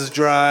is as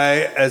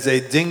dry as a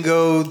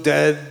dingo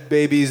dead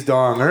baby's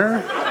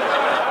donger?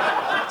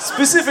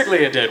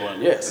 Specifically a dead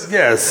one, yes.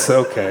 Yes,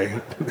 okay.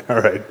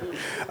 All right.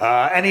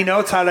 Any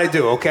notes? How'd I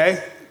do,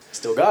 okay?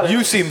 Still got it.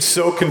 You seem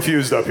so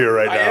confused up here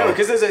right now. I am,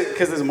 because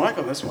there's a mic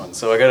on this one,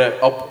 so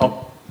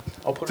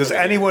I'll put Does it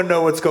anyone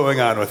know what's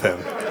going on with him?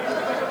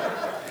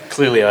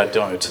 Clearly I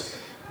don't.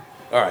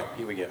 All right,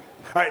 here we go.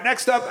 All right,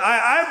 next up,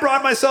 I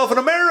brought myself an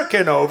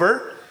American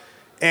over,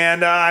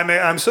 and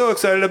I'm so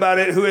excited about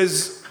it, who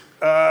has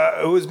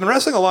been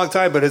wrestling a long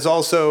time, but has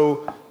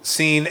also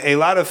seen a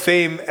lot of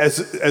fame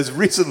as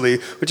recently,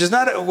 which is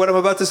not what I'm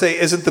about to say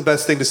isn't the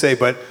best thing to say,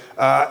 but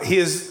he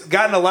has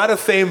gotten a lot of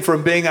fame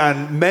from being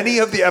on many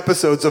of the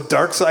episodes of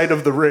Dark Side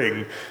of the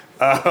Ring.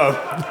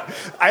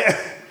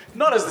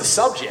 Not as the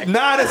subject.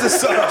 Not as a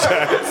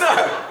subject.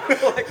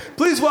 No.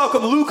 Please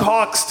welcome Luke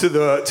Hawx to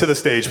the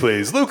stage,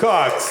 please. Luke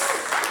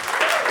Hawx.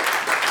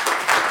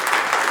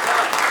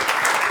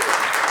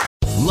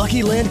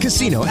 Lucky Land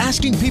Casino,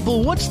 asking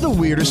people, what's the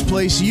weirdest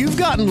place you've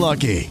gotten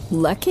lucky?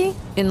 Lucky?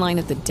 In line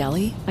at the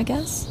deli, I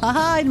guess?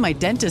 Aha, in my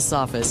dentist's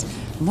office.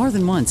 More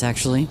than once,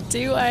 actually.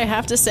 Do I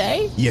have to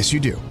say? Yes, you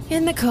do.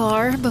 In the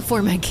car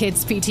before my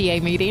kids'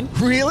 PTA meeting.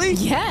 Really?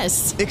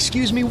 Yes.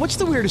 Excuse me, what's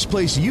the weirdest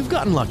place you've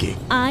gotten lucky?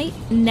 I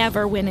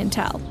never win and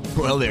tell.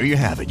 Well, there you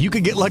have it. You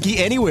can get lucky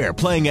anywhere,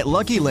 playing at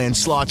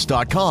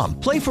LuckyLandSlots.com.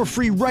 Play for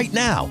free right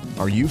now.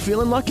 Are you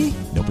feeling lucky?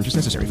 No No purchase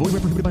necessary. Void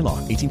where prohibited by law.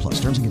 18 plus.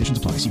 Terms and conditions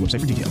apply. See website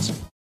for details.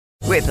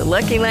 With the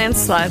Lucky Land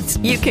Slots,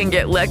 you can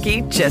get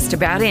lucky just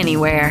about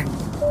anywhere.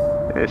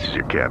 This is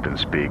your captain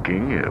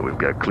speaking. We've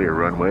got clear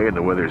runway and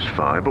the weather's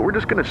fine, but we're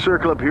just going to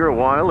circle up here a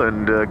while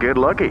and get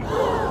lucky.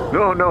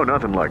 No,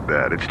 nothing like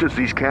that. It's just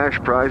these cash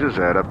prizes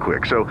add up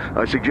quick. So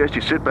I suggest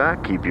you sit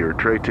back, keep your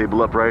tray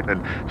table upright,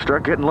 and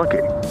start getting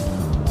lucky.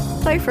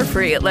 Play for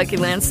free at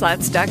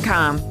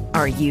LuckyLandSlots.com.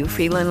 Are you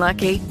feeling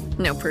lucky?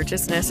 No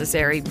purchase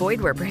necessary.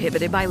 Void where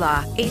prohibited by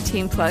law.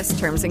 18 plus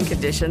terms and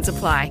conditions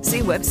apply. See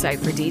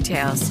website for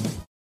details.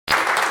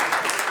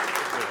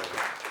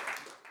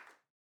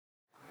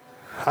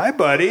 Hi,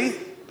 buddy.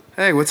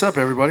 Hey, what's up,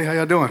 everybody? How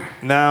y'all doing?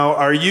 Now,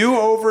 are you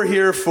over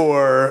here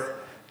for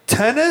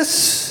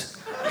tennis,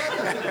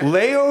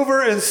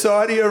 layover in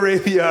Saudi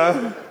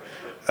Arabia,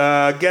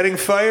 getting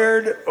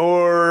fired,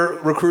 or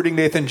recruiting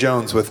Nathan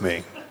Jones with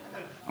me?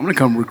 I'm going to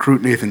come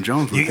recruit Nathan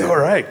Jones with you. All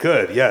right,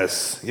 good.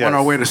 Yes. On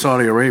our way to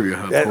Saudi Arabia,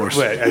 of course.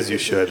 As you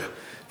should.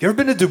 You ever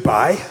been to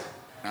Dubai?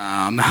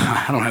 No,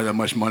 I don't have that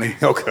much money.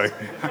 Okay.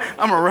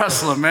 I'm a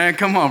wrestler, man.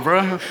 Come on,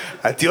 bro.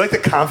 Do you like the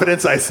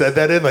confidence I said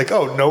that in? Like,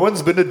 oh, no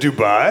one's been to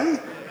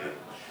Dubai?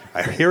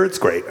 I hear it's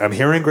great. I'm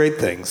hearing great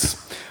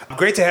things.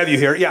 Great to have you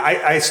here. Yeah,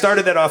 I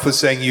started that off with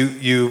saying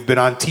you've been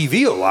on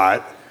TV a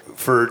lot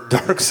for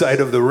Dark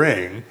Side of the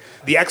Ring.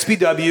 The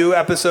XPW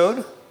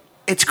episode?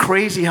 It's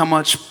crazy how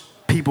much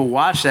people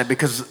watch that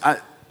because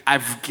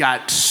I've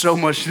got so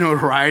much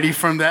notoriety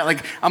from that.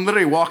 Like, I'm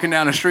literally walking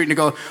down the street and they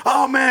go,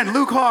 oh man,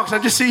 Luke Hawx, I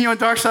just seen you on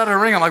Dark Side of the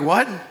Ring. I'm like,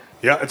 what?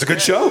 Yeah, it's a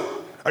good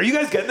show. Are you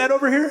guys getting that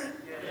over here?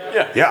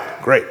 Yeah.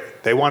 Yeah, great.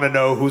 They want to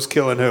know who's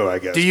killing who, I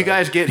guess. Do you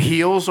guys get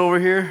heels over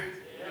here?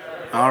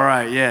 All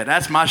right, yeah,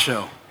 that's my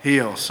show,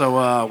 heels.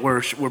 So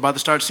we're about to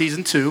start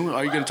season 2.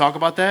 Are you going to talk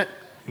about that?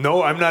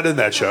 No, I'm not in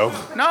that show.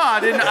 No, I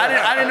didn't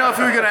know if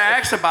we were going to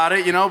ask about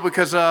it,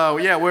 because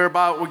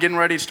we're getting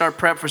ready to start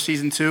prep for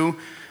season 2.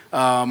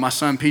 My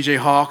son PJ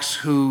Hawx,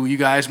 who you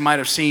guys might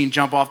have seen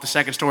jump off the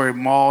second story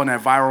mall in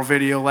that viral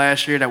video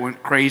last year that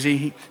went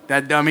crazy.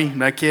 That dummy,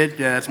 that kid,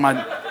 yeah, that's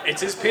my.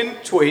 It's his pinned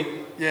tweet.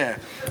 Yeah,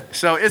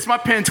 so it's my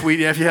pinned tweet.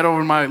 Yeah, if you head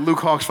over to my Luke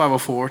Hawx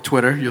 504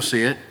 Twitter, you'll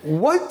see it.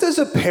 What does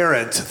a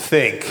parent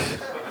think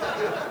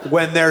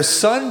when their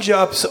son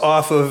jumps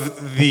off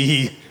of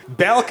the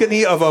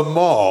balcony of a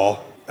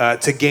mall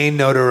to gain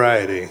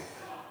notoriety?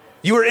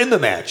 You were in the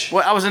match.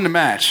 Well, I was in the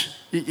match.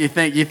 You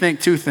think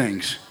two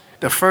things.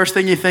 The first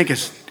thing you think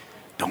is,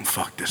 don't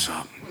fuck this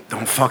up.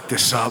 Don't fuck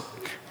this up.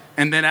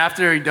 And then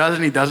after he does it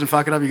and he doesn't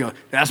fuck it up, you go,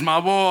 that's my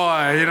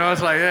boy.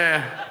 It's like,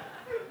 yeah.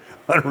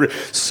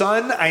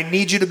 Son, I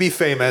need you to be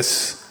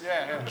famous.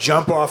 Yeah.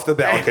 Jump off the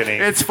balcony.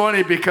 It's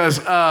funny because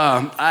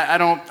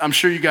I'm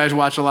sure you guys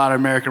watch a lot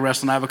of American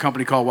wrestling. I have a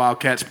company called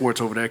Wildcat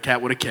Sports over there,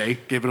 Cat with a K.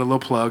 Give it a little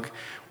plug.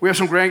 We have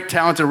some great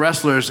talented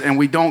wrestlers, and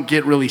we don't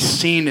get really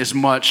seen as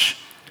much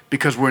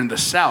because we're in the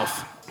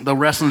South. The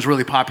wrestling's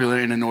really popular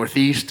in the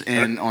Northeast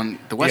and on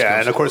the West Coast. Yeah,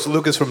 and of course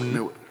Luke is from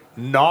New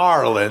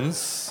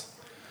Orleans.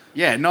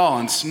 Yeah, New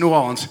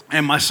Orleans.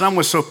 And my son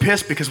was so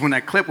pissed because when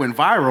that clip went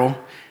viral,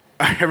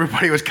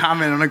 everybody was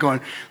commenting on it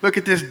going, look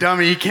at this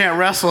dummy, he can't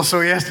wrestle,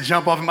 so he has to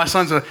jump off. And my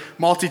son's a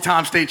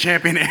multi-time state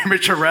champion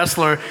amateur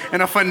wrestler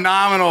and a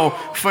phenomenal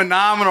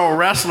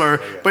wrestler,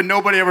 but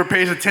nobody ever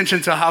pays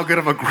attention to how good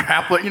of a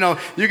grappler.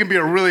 You can be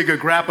a really good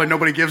grappler,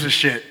 nobody gives a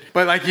shit.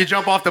 But like you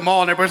jump off the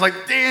mall and everybody's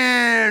like,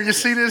 damn, you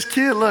see this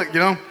kid, look,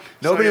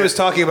 Nobody was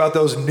talking about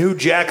those New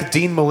Jack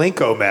Dean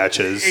Malenko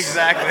matches.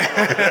 Exactly.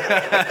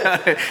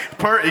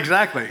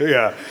 Exactly.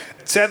 Yeah.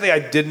 Sadly, I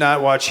did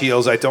not watch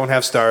Heels. I don't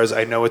have stars.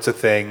 I know it's a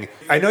thing.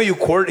 I know you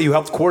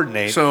helped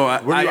coordinate. So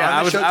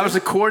I was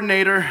a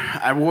coordinator.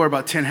 I wore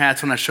about 10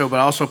 hats on that show, but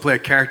I also play a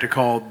character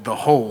called The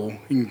Hole.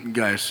 You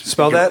guys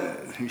spell that?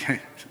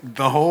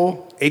 The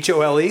Hole.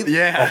 H-O-L-E?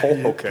 Yeah. The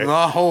Hole. Okay.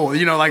 The Hole.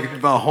 Like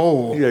the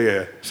hole.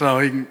 Yeah. So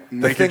you can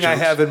the thing I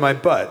have in my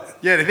butt.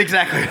 Yeah,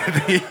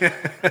 exactly.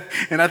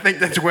 And I think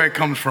that's where it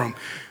comes from.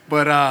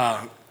 But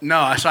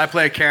no, so I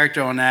play a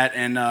character on that,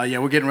 and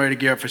we're getting ready to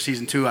gear up for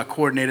season 2. I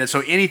coordinated,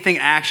 so anything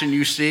action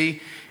you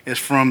see is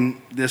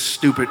from this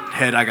stupid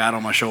head I got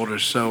on my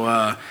shoulders.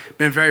 So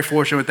been very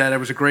fortunate with that. It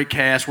was a great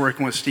cast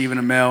working with Stephen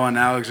Amell and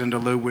Alexander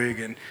Ludwig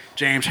and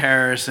James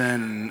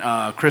Harrison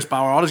and Chris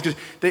Bauer, all those guys,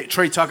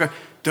 Trey Tucker.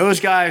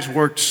 Those guys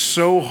worked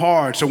so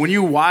hard. So when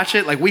you watch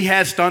it, like we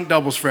had stunt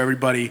doubles for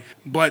everybody,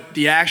 but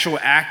the actual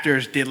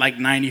actors did like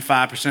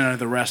 95% of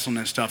the wrestling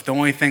and stuff. The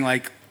only thing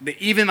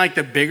even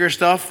the bigger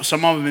stuff,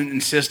 some of them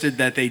insisted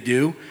that they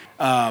do.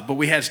 But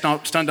we had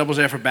stunt doubles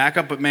there for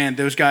backup. But man,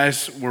 those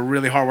guys were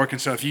really hard working.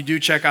 So if you do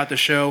check out the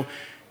show,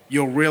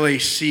 you'll really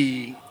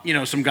see,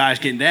 some guys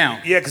getting down.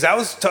 Yeah, because I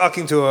was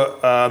talking to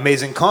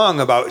Amazing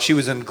Kong about, she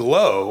was in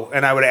Glow,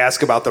 and I would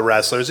ask about the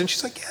wrestlers, and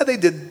she's like, yeah, they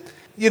did.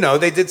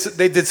 They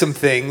did some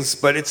things,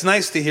 but it's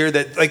nice to hear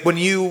that. Like when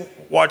you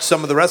watch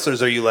some of the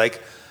wrestlers, are you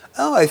like,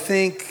 oh, I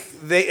think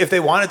if they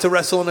wanted to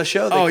wrestle in a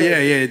show, they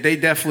could. They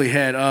definitely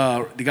had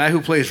the guy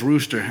who plays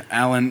Rooster,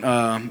 Alan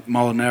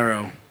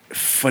Molinaro.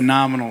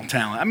 phenomenal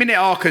talent. I mean, they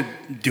all could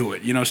do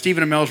it. You know,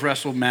 Stephen Amell's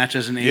wrestled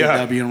matches in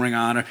AEW and Ring of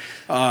Honor.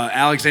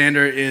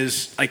 Alexander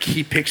is, like,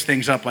 he picks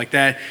things up like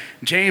that.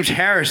 James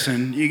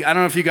Harrison, I don't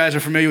know if you guys are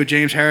familiar with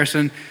James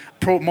Harrison,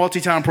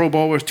 multi-time Pro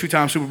Bowler,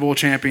 2-time Super Bowl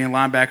champion,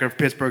 linebacker of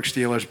Pittsburgh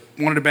Steelers,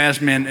 one of the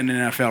best men in the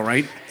NFL,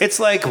 right? It's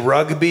like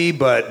rugby,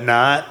 but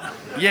not.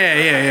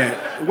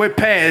 Yeah. With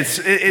pads,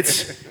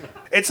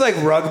 it's like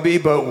rugby,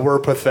 but we're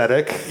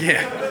pathetic.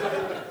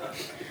 Yeah.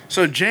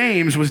 So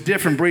James was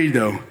different breed,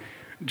 though.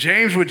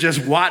 James would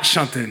just watch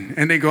something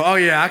and then go, oh,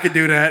 yeah, I could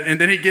do that. And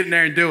then he'd get in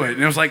there and do it.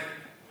 And it was like,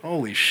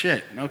 holy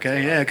shit.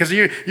 Okay, yeah. Because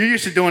you're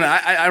used to doing it.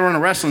 I run a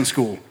wrestling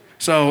school.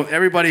 So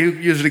everybody who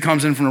usually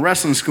comes in from the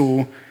wrestling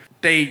school,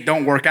 they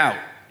don't work out,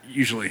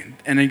 usually.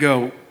 And they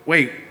go,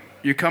 wait,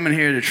 you're coming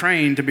here to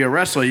train to be a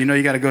wrestler. You know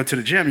you got to go to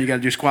the gym. You got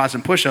to do squats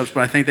and push-ups.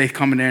 But I think they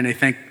come in there and they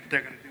think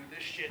they're going to do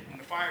this shit. And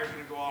the fire's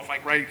going to go off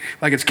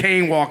like it's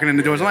Kane walking in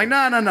the doors. I'm like,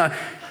 no.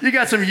 You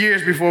got some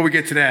years before we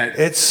get to that.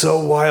 It's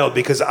so wild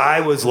because I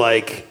was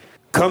like,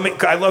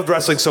 I loved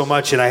wrestling so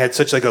much and I had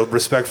such like a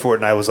respect for it.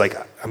 And I was like,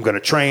 I'm going to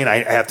train.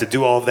 I have to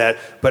do all of that.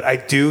 But I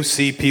do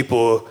see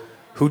people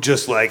who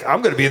just like,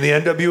 I'm going to be in the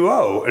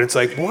NWO. And it's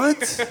like, what?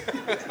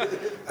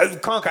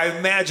 Conk, I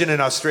imagine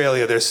in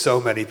Australia there's so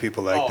many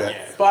people like that.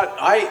 Yeah. But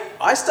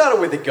I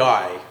started with a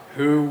guy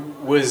who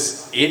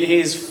was in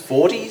his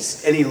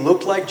 40s and he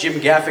looked like Jim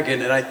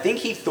Gaffigan. And I think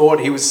he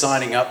thought he was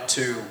signing up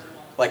to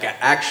like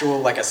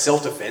a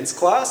self-defense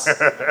class.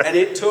 And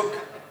it took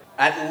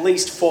at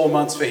least 4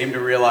 months for him to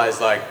realize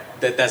like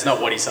that's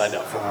not what he signed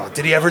up for. Oh,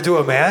 did he ever do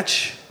a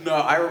match? No,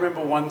 I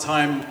remember one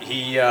time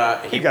he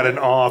got an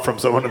awe from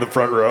someone in the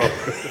front row.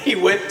 he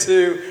went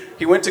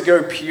to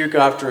go puke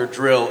after a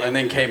drill and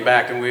then came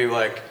back and we were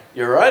like,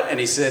 you all right? And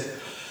he said,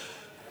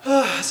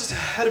 I just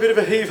had a bit of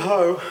a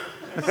heave-ho.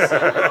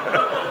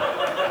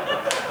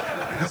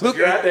 Look,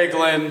 you're out there,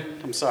 Glenn.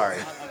 I'm sorry.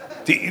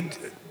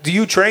 Do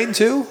you train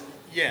too?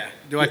 Yeah.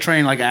 Do I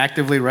train like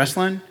actively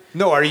wrestling?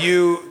 No, are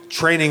you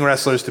training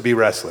wrestlers to be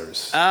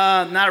wrestlers?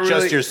 Not really.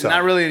 Just your son?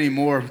 Not really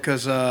anymore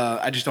because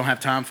I just don't have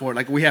time for it.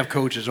 Like we have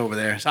coaches over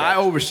there, so I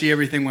oversee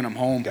everything when I'm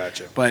home.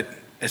 Gotcha. But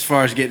as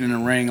far as getting in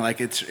the ring,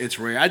 like it's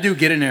rare. I do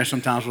get in there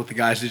sometimes with the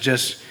guys. It's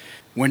just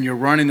when you're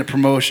running the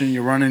promotion,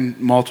 you're running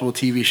multiple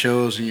TV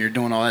shows, and you're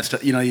doing all that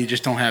stuff. You know, you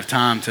just don't have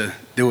time to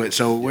do it.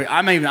 So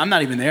I'm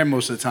not even there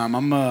most of the time.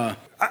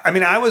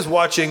 I was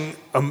watching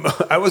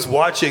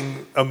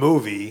a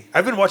movie.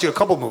 I've been watching a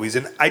couple movies,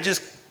 and I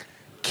just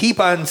keep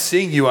on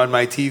seeing you on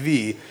my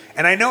TV.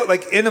 And I know,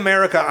 like, in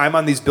America, I'm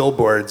on these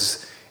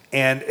billboards,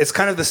 and it's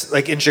kind of this,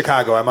 like, in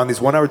Chicago, I'm on these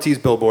 1 hour tease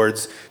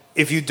billboards.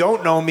 If you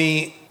don't know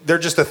me, they're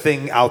just a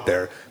thing out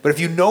there. But if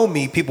you know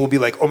me, people will be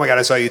like, oh my God,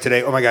 I saw you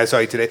today. Oh my God, I saw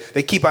you today.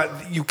 They keep on,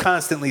 you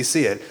constantly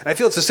see it. And I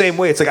feel it's the same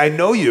way. It's like, I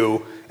know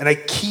you, and I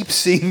keep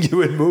seeing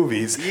you in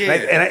movies. Yeah.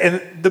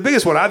 And the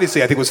biggest one,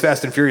 obviously, I think was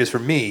Fast and Furious for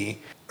me.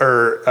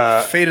 Or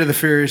Fate of the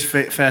Furious,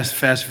 Fast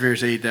and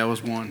Furious 8, that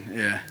was one,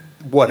 yeah.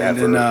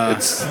 Whatever. And then,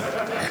 it's,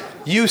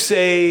 you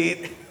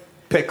say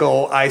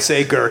pickle, I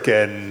say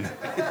gherkin.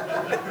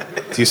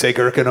 Do you say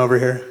gherkin over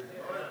here?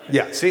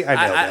 Yeah, see, I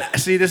nailed it.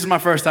 See, this is my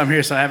first time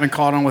here, so I haven't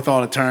caught on with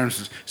all the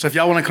terms. So if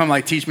y'all want to come,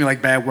 like, teach me,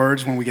 like, bad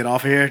words when we get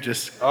off of here,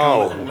 just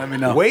let me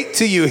know. Wait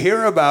till you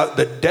hear about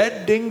the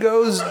dead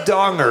dingo's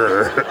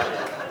donger.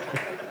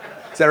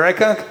 Is that right,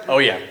 Conk? Oh,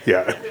 yeah.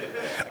 Yeah.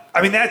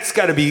 I mean, that's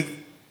got to be...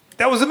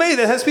 That was amazing.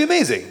 That has to be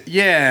amazing.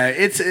 Yeah,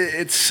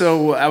 it's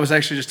so... I was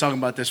actually just talking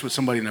about this with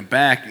somebody in the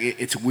back.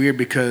 It's weird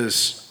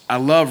because I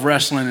love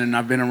wrestling, and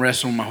I've been in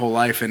wrestling my whole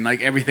life, and,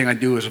 like, everything I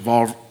do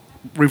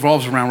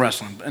revolves around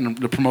wrestling. And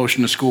the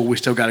promotion, the school, we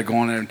still got to go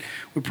on there, and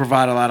we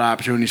provide a lot of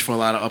opportunities for a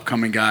lot of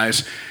upcoming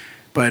guys.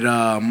 But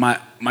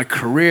my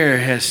career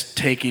has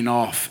taken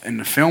off in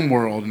the film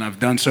world, and I've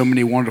done so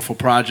many wonderful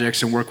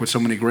projects and worked with so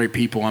many great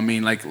people. I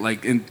mean,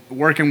 like in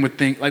working with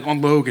things like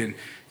on Logan.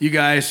 You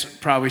guys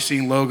probably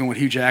seen Logan with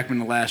Hugh Jackman,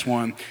 the last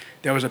one.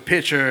 There was a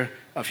picture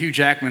of Hugh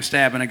Jackman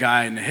stabbing a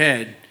guy in the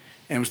head,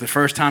 and it was the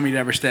first time he'd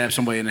ever stabbed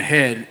somebody in the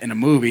head in a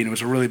movie, and it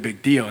was a really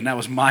big deal. And that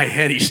was my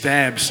head he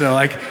stabbed. So,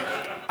 like,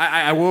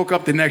 I woke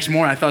up the next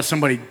morning, I thought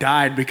somebody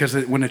died because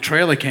when the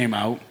trailer came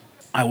out,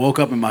 I woke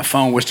up and my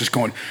phone was just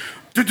going,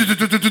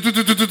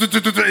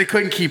 it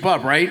couldn't keep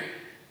up, right?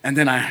 And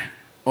then I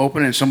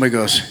open it and somebody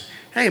goes,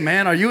 hey,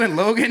 man, are you in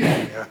Logan?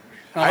 Yeah.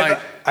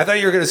 I thought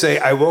you were going to say,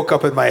 I woke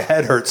up and my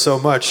head hurt so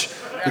much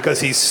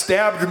because he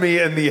stabbed me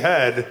in the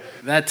head.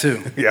 That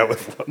too. Yeah.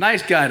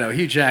 Nice guy, though,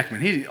 Hugh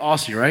Jackman. He's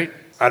Aussie, right?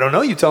 I don't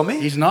know. You tell me.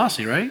 He's an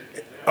Aussie, right?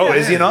 Oh, yeah,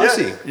 is he an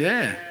Aussie?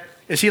 Yeah.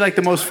 Is he like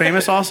the most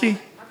famous Aussie?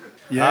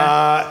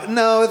 Yeah.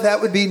 No,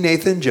 that would be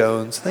Nathan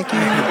Jones. Thank you.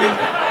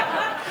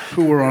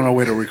 Who we're on our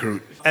way to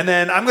recruit. And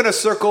then I'm going to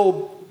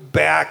circle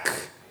back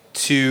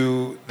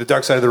to the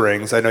Dark Side of the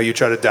Rings. I know you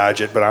try to dodge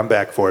it, but I'm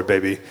back for it,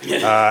 baby.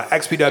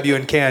 XPW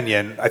and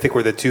Canyon, I think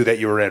were the two that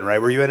you were in, right?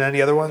 Were you in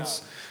any other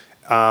ones?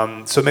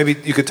 So maybe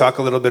you could talk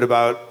a little bit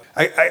about...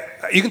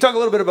 you can talk a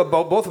little bit about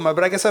both of them,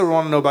 but I guess I would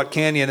want to know about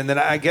Canyon. And then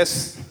I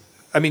guess...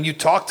 I mean, you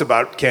talked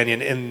about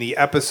Canyon in the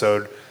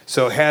episode.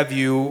 So have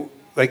you...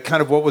 Like,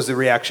 kind of what was the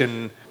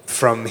reaction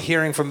from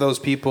hearing from those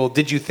people,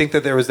 did you think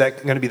that there was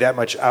going to be that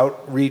much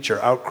outreach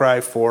or outcry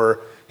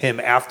for him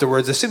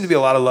afterwards? There seemed to be a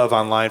lot of love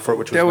online for it,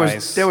 which was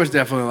nice. There was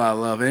definitely a lot of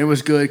love, and it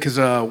was good because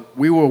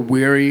we were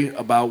weary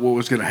about what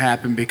was going to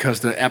happen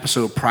because the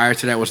episode prior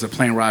to that was the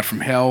plane ride from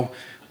hell,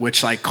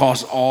 which like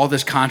caused all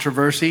this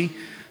controversy.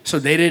 So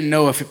they didn't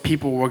know if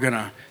people were going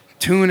to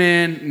tune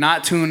in,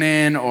 not tune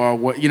in, or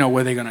what,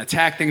 were they going to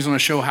attack things on the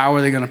show? How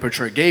are they going to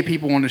portray gay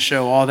people on the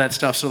show? All that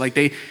stuff. So like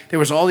there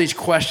was all these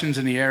questions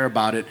in the air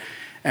about it,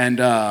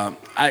 and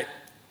I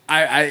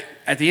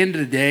at the end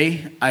of the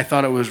day, I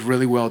thought it was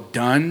really well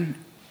done.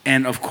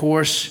 And of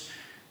course,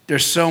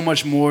 there's so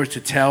much more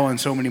to tell and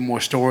so many more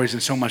stories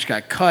and so much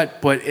got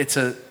cut. But it's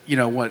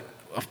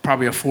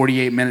probably a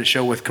 48-minute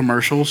show with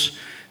commercials.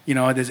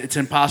 It's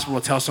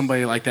impossible to tell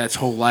somebody like that's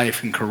whole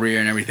life and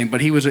career and everything.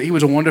 But he was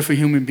a wonderful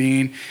human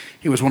being.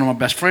 He was one of my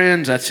best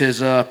friends. That's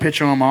his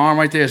picture on my arm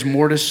right there, his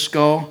mortis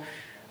skull.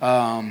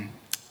 And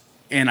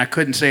I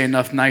couldn't say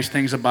enough nice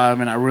things about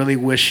him. And I really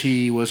wish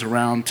he was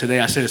around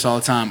today. I say this all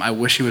the time. I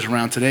wish he was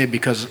around today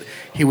because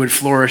he would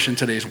flourish in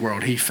today's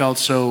world. He felt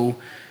so,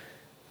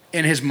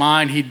 in his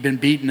mind, he'd been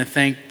beaten to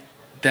think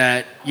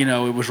that,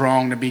 it was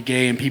wrong to be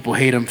gay and people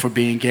hate him for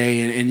being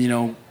gay.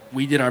 And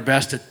we did our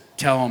best to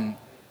tell him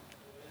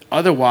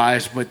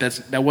otherwise, but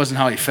that wasn't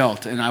how he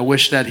felt. And I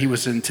wish that he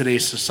was in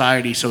today's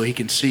society so he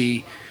can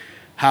see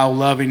how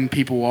loving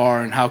people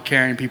are and how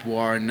caring people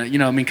are. And,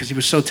 because he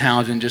was so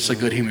talented and just a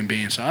good human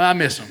being. So I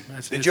miss him.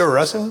 Did you ever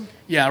wrestle him?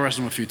 Yeah, I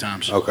wrestled him a few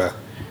times. Okay.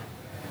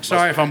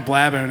 Sorry if I'm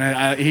blabbing.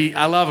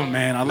 I love him,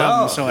 man. I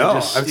love him. So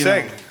I'm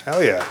saying,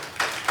 hell yeah.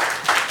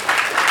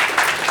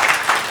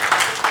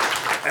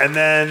 And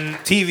then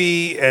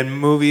TV and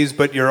movies,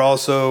 but you're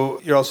with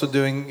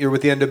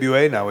the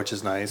NWA now, which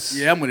is nice.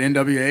 Yeah, I'm with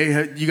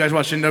NWA. You guys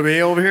watch NWA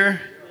over here?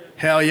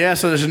 Hell yeah.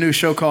 So there's a new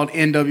show called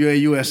NWA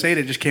USA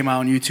that just came out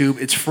on YouTube.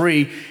 It's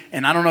free.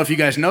 And I don't know if you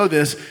guys know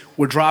this,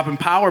 we're dropping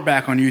Power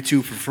back on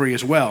YouTube for free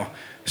as well.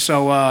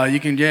 So you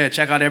can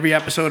check out every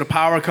episode of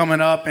Power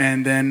coming up,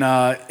 and then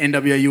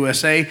NWA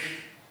USA.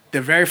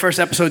 The very first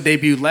episode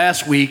debuted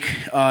last week.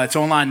 It's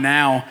online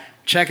now.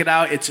 Check it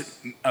out. It's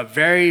a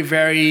very,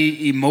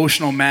 very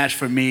emotional match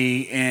for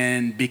me,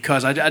 and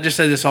because I just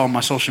said this all on my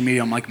social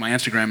media, on like my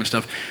Instagram and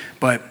stuff,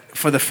 but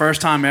for the first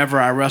time ever,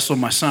 I wrestled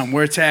my son.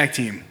 We're a tag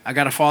team. I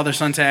got a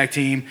father-son tag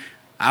team.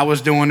 I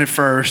was doing it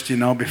first,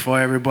 before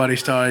everybody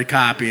started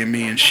copying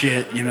me and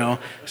shit,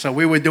 So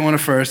we were doing it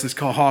first. It's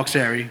called Hawks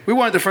Airy. We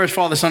weren't the first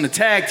father-son to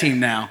tag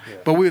team now,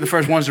 but we were the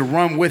first ones to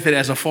run with it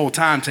as a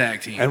full-time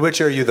tag team. And which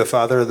are you, the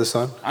father or the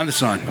son? I'm the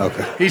son.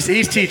 Okay.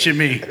 He's teaching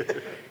me.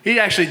 He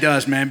actually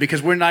does, man,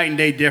 because we're night and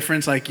day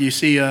difference. Like you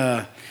see,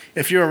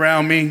 if you're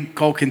around me,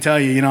 Cole can tell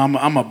you,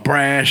 I'm a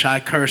brash.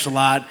 I curse a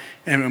lot,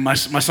 and my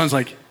son's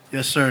like,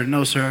 yes, sir,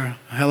 no, sir,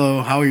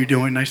 hello, how are you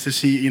doing? Nice to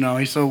see you.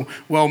 He's so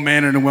well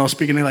mannered and well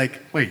speaking. They're like,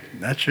 wait,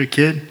 that's your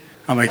kid?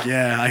 I'm like,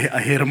 yeah,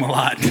 I hit him a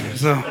lot.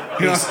 So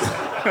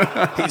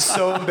he's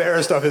so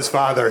embarrassed of his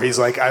father. He's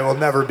like, I will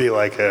never be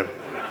like him.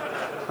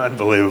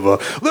 Unbelievable.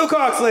 Luke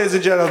Hawx, ladies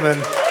and gentlemen.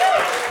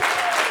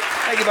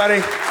 Thank you,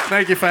 buddy.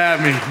 Thank you for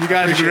having me. You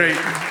guys are great.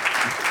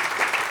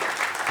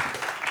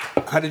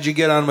 How did you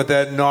get on with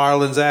that New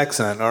Orleans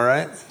accent? All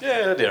right?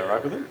 Yeah, I did all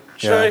right with it.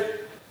 Should I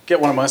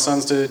get one of my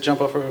sons to jump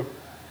off a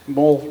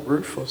mall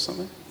roof or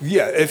something?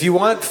 Yeah, if you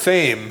want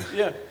fame,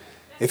 yeah.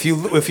 If you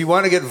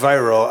want to get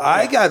viral,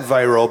 I got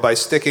viral by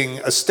sticking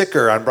a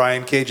sticker on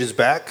Brian Cage's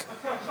back.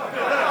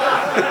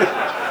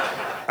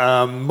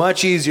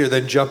 Much easier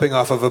than jumping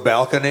off of a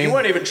balcony. You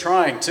weren't even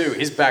trying, too.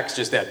 His back's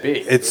just that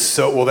big. It's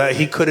so that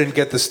he couldn't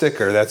get the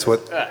sticker. That's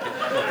what.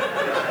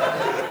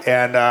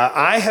 And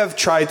I have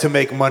tried to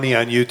make money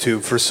on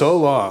YouTube for so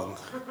long,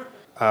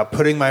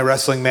 putting my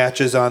wrestling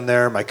matches on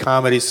there, my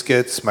comedy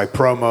skits, my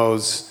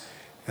promos,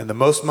 and the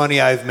most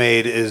money I've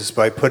made is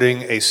by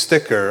putting a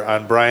sticker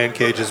on Brian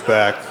Cage's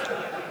back,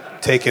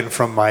 taken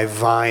from my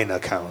Vine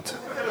account.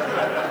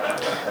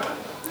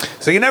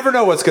 So you never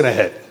know what's going to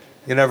hit.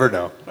 You never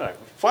know.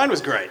 Vine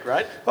was great,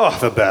 right? Oh,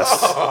 the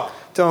best.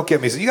 Don't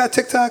get me. You got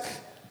TikTok?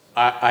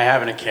 I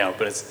have an account,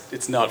 but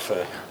it's not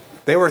for...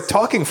 They were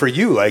talking for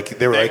you.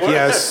 They were like,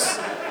 yes,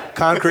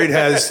 Concrete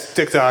has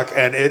TikTok,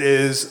 and it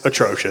is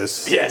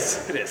atrocious.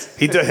 Yes, it is.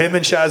 Him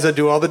and Shaza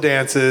do all the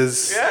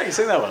dances. Yeah, you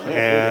seen that one.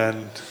 Yeah,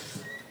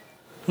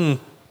 and...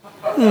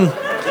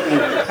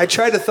 I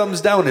tried to thumbs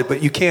down it,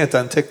 but you can't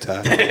on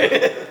TikTok.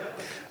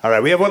 All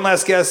right, we have one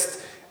last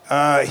guest.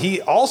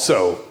 He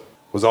also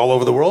was all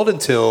over the world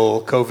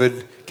until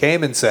COVID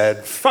came and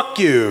said, fuck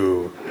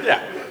you.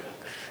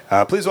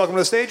 Yeah. Please welcome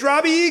to the stage,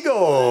 Robbie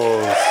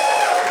Eagles.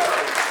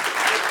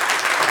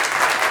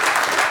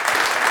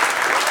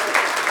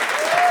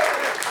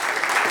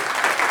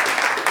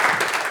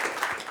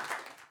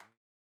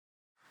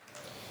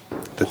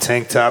 The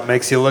tank top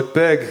makes you look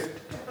big.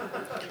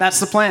 That's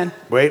the plan.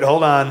 Wait,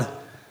 hold on.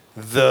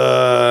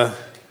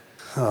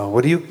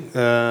 What do you...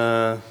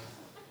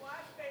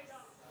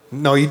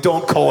 No, you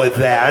don't call it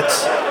that.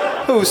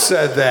 Who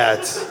said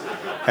that?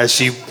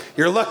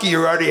 You're lucky you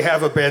already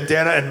have a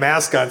bandana and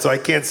mask on, so I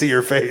can't see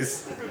your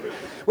face.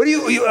 What do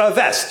you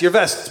vest? Your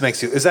vest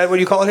makes you. Is that what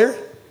you call it here?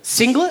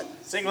 Singlet?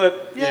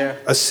 Singlet, yeah.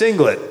 A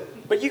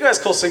singlet. But you guys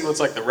call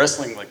singlets like the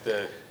wrestling, like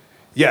the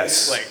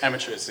Yes. like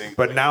amateur thing.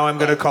 But now I'm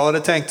going to call it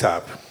a tank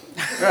top.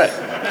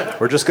 Right.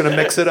 We're just going to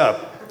mix it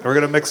up. We're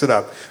going to mix it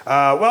up.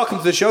 Welcome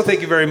to the show.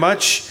 Thank you very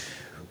much.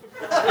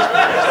 There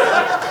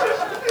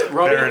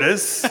it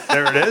is.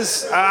 There it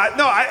is.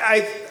 No,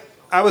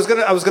 I was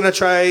gonna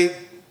try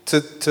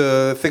to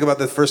think about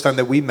the first time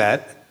that we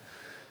met,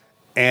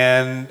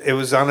 and it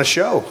was on a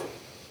show.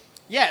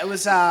 Yeah, it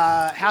was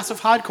House of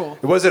Hardcore.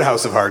 It was at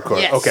House of Hardcore.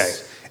 Yes. Okay,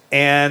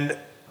 and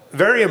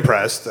very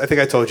impressed. I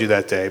think I told you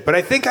that day, but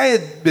I think I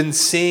had been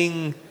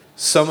seeing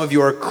some of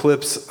your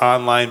clips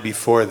online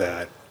before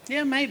that.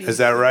 Yeah, maybe. Is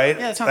that right?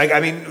 Yeah, that sounds like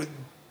right. I mean,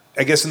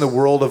 I guess in the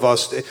world of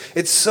us,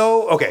 it's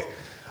so okay.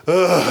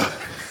 Ugh.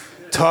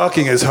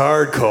 Talking is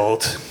hard,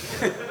 Colt.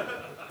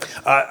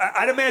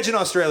 I'd imagine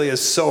Australia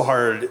is so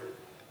hard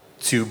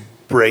to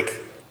break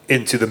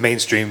into the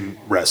mainstream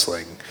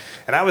wrestling.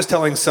 And I was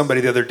telling somebody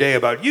the other day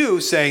about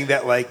you, saying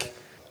that, like,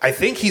 I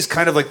think he's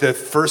kind of like the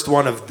first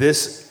one of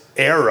this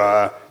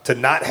era to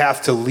not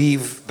have to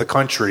leave the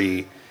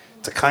country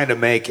to kind of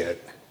make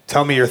it.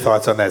 Tell me your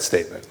thoughts on that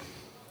statement.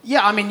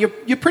 Yeah, I mean,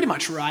 you're pretty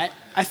much right.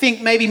 I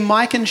think maybe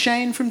Mike and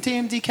Shane from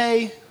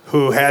TMDK.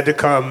 Who had to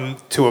come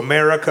to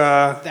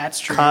America That's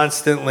true.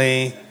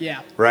 constantly.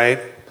 Yeah. Right?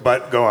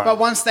 But go on. But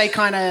once they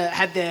kind of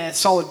had their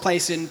solid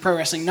place in Pro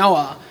Wrestling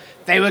Noah,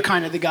 they were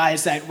kind of the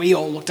guys that we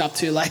all looked up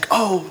to. Like,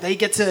 oh, they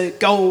get to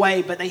go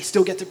away, but they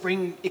still get to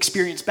bring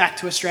experience back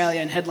to Australia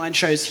and headline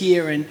shows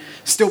here and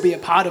still be a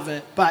part of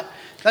it. But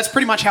that's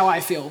pretty much how I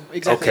feel,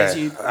 exactly as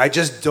you. I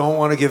just don't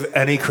want to give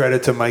any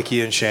credit to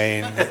Mikey and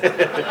Shane.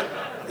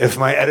 If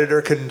my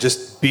editor can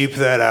just beep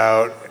that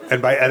out,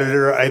 and by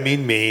editor, I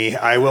mean me.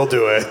 I will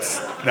do it.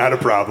 Not a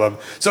problem.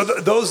 So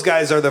those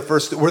guys are the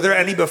first. Were there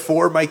any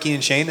before Mikey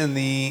and Shane in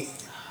the...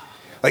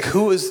 Like,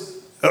 who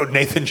was... Oh,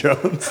 Nathan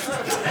Jones?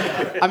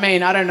 I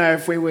mean, I don't know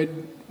if we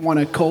would want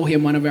to call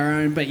him one of our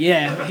own, but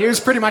yeah, he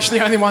was pretty much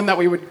the only one that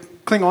we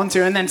would cling on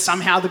to. And then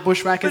somehow the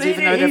Bushwhackers,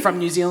 even though they're from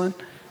New Zealand.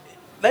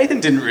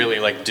 Nathan didn't really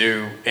like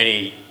do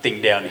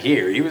anything down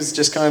here. He was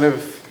just kind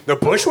of... The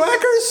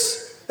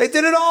Bushwhackers? They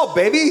did it all,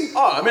 baby.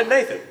 Oh, I meant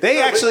Nathan.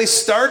 They actually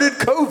started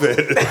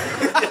COVID.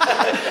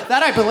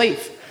 That I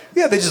believe.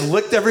 Yeah, they just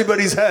licked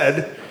everybody's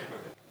head.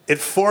 It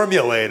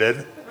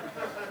formulated.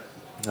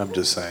 I'm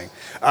just saying.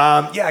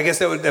 Yeah, I guess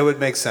that would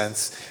make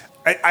sense.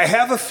 I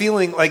have a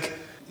feeling like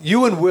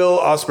you and Will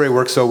Ospreay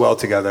work so well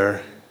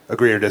together.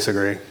 Agree or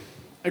disagree?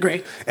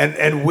 Agree.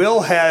 And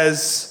Will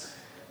has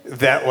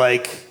that,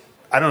 like,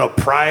 I don't know,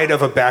 pride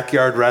of a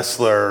backyard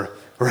wrestler,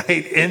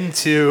 right,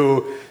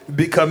 into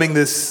becoming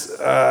this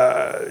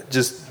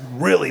just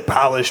really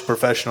polished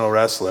professional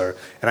wrestler.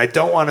 And I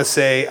don't want to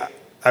say,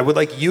 I would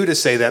like you to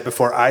say that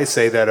before I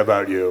say that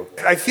about you.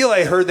 I feel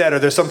I heard that, or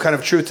there's some kind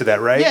of truth to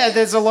that, right? Yeah,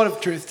 there's a lot of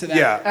truth to that.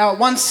 Yeah.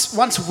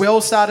 Once Will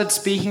started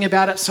speaking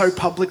about it so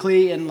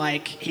publicly and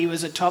like he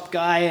was a top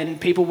guy and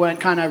people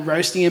weren't kind of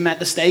roasting him at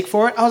the stake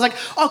for it, I was like,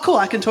 oh, cool,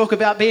 I can talk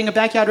about being a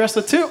backyard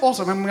wrestler too.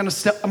 Awesome, I'm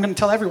gonna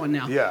tell everyone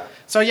now. Yeah.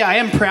 So yeah, I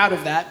am proud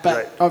of that, but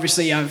Right.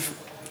 obviously I've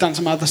done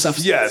some other stuff.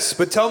 Yes,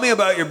 but tell me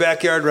about your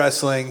backyard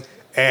wrestling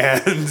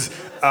and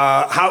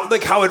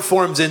how it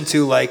forms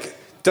into, like,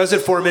 does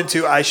it form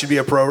into I should be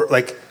a pro,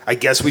 like, I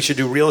guess we should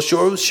do real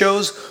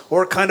shows,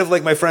 or kind of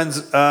like my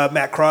friends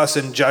Matt Cross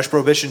and Josh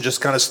Prohibition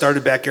just kind of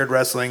started backyard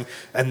wrestling,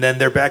 and then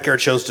their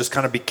backyard shows just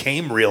kind of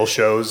became real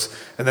shows,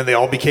 and then they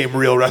all became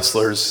real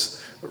wrestlers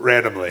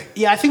randomly.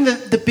 Yeah, I think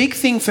the big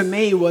thing for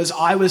me was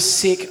I was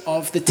sick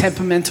of the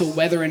temperamental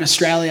weather in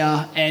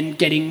Australia and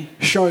getting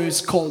shows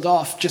called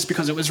off just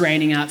because it was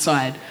raining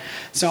outside.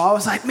 So I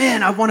was like,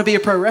 man, I want to be a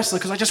pro wrestler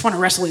because I just want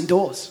to wrestle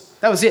indoors.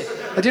 That was it.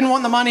 I didn't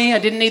want the money. I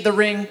didn't need the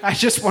ring. I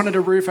just wanted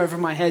a roof over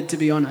my head, to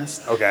be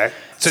honest. Okay.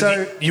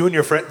 So did you and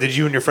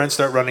your friend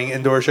start running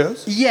indoor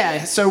shows?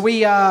 Yeah. So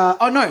we.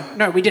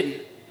 No, we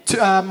didn't.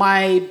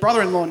 My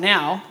brother-in-law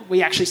now.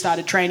 We actually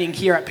started training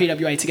here at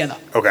PWA together.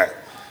 Okay.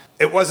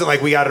 It wasn't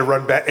like we got to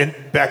run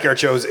backyard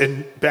shows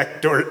in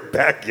backdoor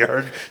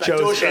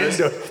shows.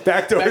 Yeah.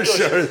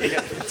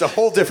 It's a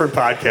whole different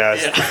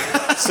podcast.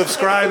 Yeah.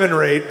 Subscribe and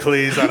rate,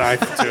 please, on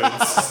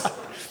iTunes.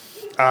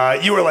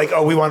 You were like,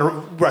 oh, we want to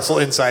wrestle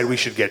inside. We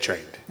should get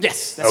trained.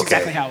 Yes, that's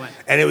exactly how it went.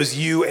 And it was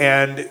you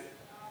and...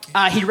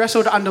 he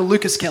wrestled under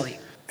Lucas Kelly.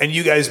 And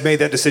you guys made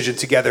that decision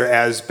together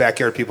as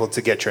backyard people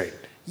to get trained?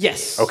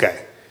 Yes.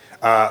 Okay.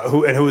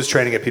 Who was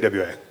training at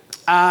PWA?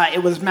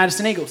 It was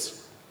Madison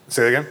Eagles.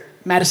 Say that again?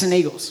 Madison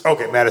Eagles.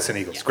 Okay, Madison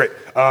Eagles. Yeah. Great.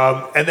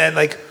 And then,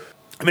 like,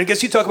 I mean, I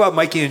guess you talk about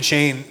Mikey and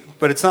Shane,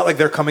 but it's not like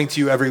they're coming to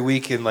you every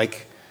week and,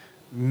 like,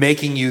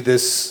 making you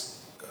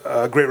this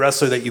great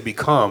wrestler that you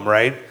become,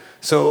 right?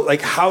 So,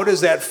 like, how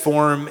does that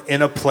form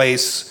in a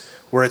place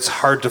where it's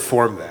hard to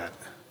form that?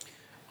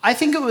 I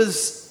think it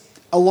was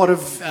a lot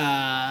of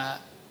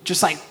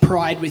just, like,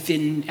 pride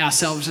within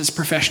ourselves as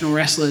professional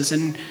wrestlers.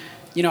 And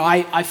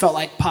I felt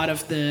like part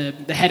of the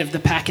head of the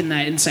pack in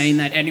that, in saying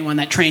that anyone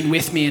that trained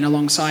with me and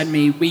alongside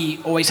me,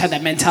 we always had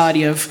that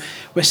mentality of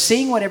we're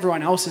seeing what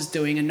everyone else is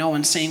doing and no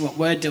one's seeing what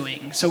we're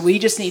doing. So we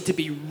just need to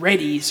be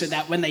ready so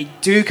that when they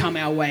do come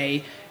our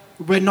way,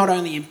 we're not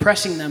only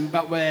impressing them,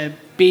 but we're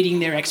beating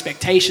their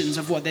expectations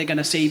of what they're going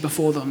to see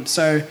before them.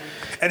 So,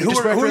 and who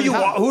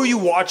are you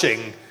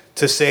watching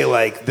to say,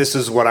 like, this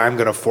is what I'm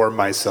going to form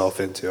myself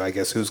into? I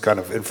guess who's kind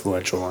of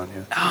influential on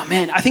you? Oh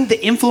man, I think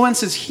the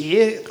influences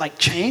here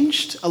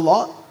changed a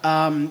lot.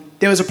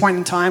 There was a point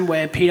in time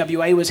where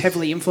PWA was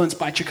heavily influenced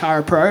by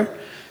Chikara Pro,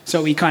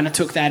 so we kind of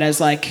took that as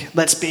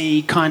let's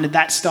be kind of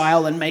that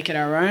style and make it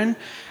our own.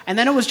 And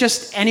then it was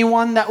just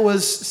anyone that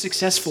was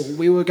successful.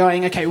 We were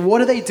going, okay,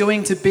 what are they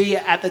doing to be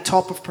at the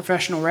top of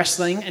professional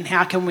wrestling, and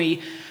how can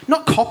we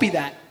not copy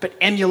that, but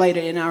emulate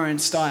it in our own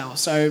style?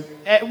 So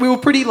we were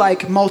pretty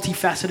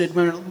multifaceted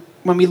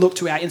when we looked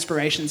to our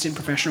inspirations in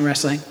professional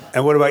wrestling.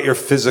 And what about your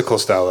physical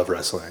style of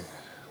wrestling?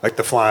 Like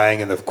the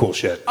flying and the cool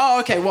shit? Oh,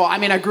 okay. Well, I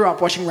mean, I grew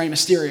up watching Rey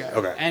Mysterio.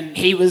 Okay. And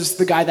he was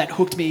the guy that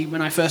hooked me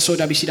when I first saw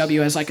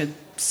WCW as a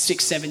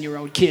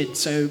 6-7-year-old kid.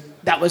 So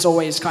that was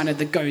always kind of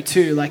the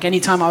go-to.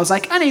 Anytime I was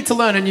I need to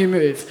learn a new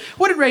move.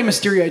 What did Rey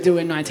Mysterio do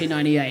in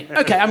 1998?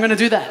 Okay, I'm going to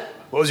do that.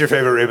 What was your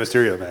favorite Rey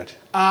Mysterio match?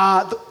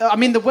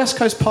 The West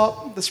Coast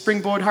Pop, the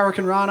Springboard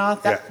Hurricane Rana.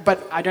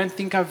 But I don't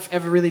think I've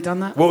ever really done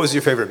that. What was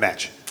your favorite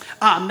match?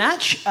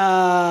 Match?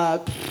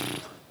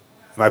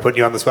 Am I putting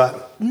you on the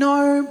spot?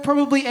 No,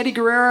 probably Eddie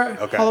Guerrero,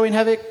 Okay. Halloween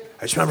Havoc.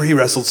 I just remember he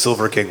wrestled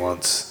Silver King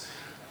once.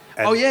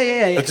 And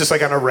Yeah. It's just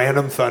on a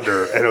random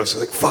Thunder, and it was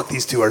fuck,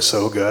 these two are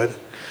so good.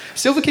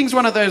 Silver King's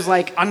one of those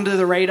under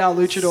the radar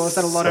luchadors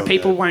that a lot of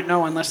people won't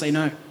know unless they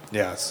know.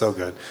 Yeah, so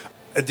good.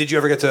 Did you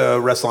ever get to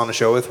wrestle on a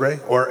show with Ray,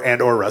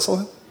 or wrestle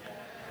him?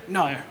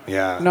 No.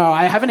 Yeah. No,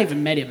 I haven't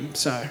even met him,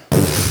 so.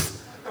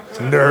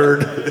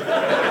 Nerd.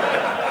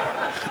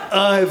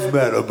 I've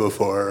met him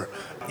before.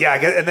 Yeah,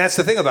 and that's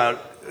the thing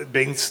about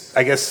being,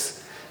 I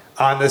guess,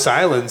 on this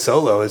island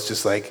solo. It's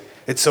just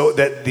it's so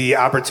that the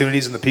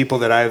opportunities and the people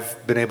that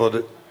I've been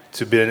able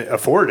to be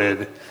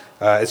afforded,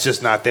 it's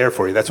just not there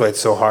for you. That's why it's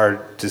so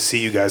hard to see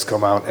you guys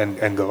come out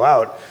and go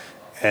out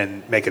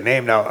and make a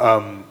name.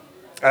 Now,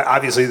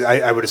 obviously,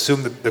 I would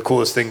assume the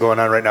coolest thing going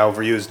on right now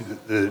for you is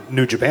the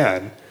New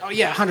Japan. Oh,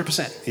 yeah,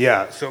 100%.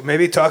 Yeah, so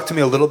maybe talk to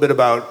me a little bit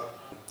about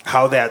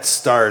how that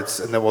starts,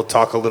 and then we'll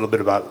talk a little bit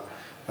about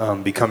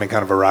becoming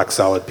kind of a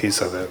rock-solid piece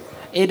of it.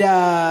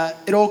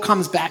 It all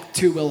comes back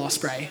to Will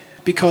Ospreay,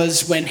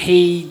 because when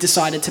he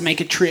decided to make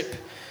a trip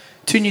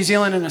to New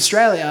Zealand and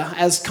Australia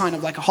as kind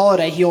of a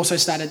holiday, he also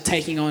started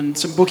taking on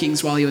some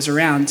bookings while he was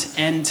around.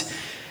 And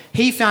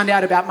he found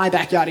out about my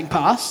backyarding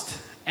past,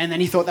 and then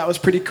he thought that was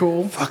pretty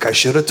cool. Fuck, I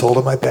should have told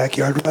him my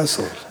backyard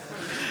wrestled.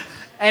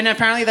 And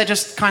apparently that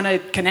just kind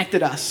of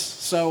connected us.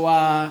 So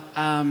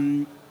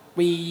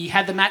we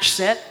had the match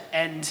set,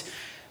 and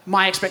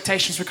my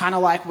expectations were kind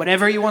of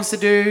whatever he wants to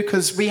do,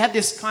 because we had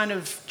this kind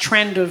of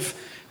trend of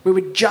we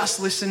would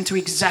just listen to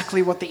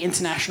exactly what the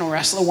international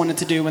wrestler wanted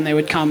to do when they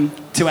would come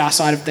to our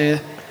side of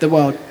the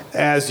world.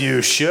 As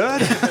you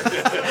should.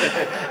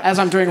 As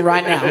I'm doing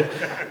right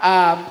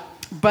now.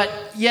 But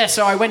yeah,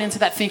 so I went into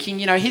that thinking,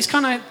 he's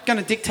kind of going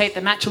to dictate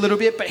the match a little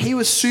bit, but he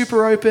was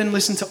super open,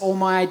 listened to all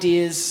my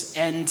ideas,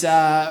 and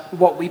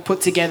what we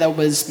put together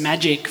was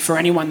magic for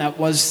anyone that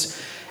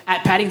was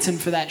at Paddington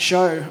for that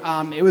show.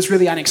 It was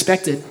really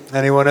unexpected.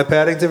 Anyone at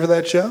Paddington for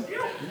that show?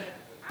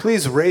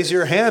 Please raise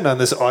your hand on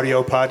this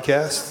audio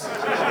podcast.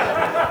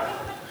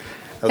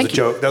 That was a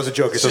joke. That was a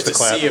joke. You're supposed to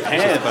clap. Sea of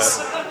hands.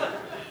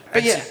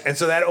 But yeah. And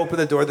so that opened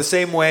the door the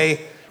same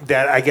way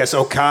that I guess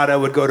Okada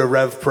would go to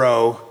Rev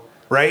Pro,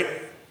 right?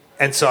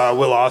 And saw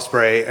Will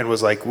Ospreay and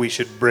was like, we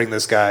should bring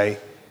this guy.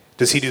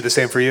 Does he do the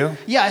same for you?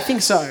 Yeah, I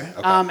think so.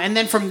 Okay. And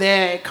then from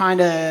there, it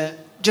kind of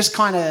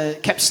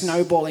kept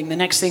snowballing. The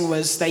next thing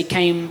was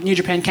New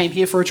Japan came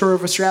here for a tour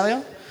of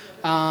Australia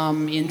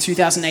in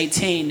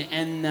 2018,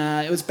 and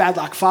it was Bad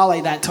Luck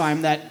Fale that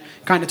time that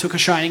kind of took a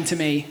shining to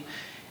me.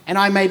 And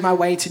I made my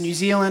way to New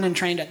Zealand and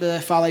trained at the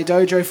Fale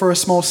Dojo for a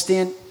small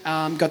stint,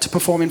 got to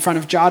perform in front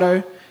of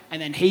Jado,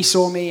 and then he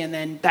saw me, and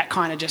then that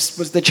kind of just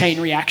was the chain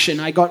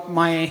reaction. I got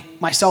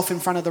myself in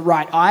front of the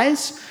right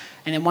eyes,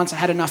 and then once I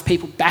had enough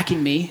people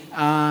backing me,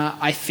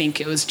 I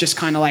think it was just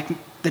kind of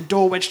the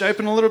door wedged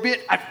open a little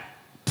bit. I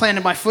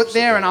planted my foot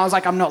there, and I was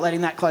like, I'm not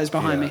letting that close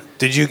behind me.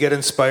 Did you get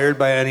inspired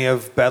by any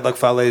of Bad Luck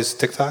Fale's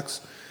TikToks?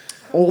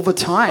 All the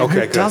time. Okay, Who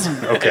good.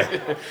 doesn't?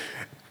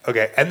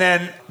 Okay. And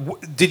then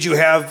did you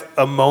have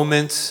a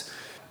moment,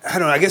 I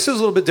don't know, I guess it was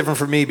a little bit different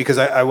for me because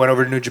I went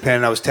over to New Japan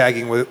and I was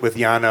tagging with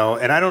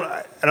Yano, and I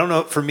don't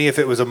know for me if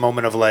it was a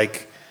moment of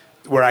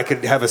where I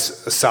could have a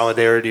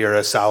solidarity or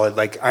a solid,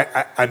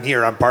 I'm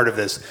here, I'm part of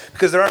this.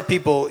 Because there are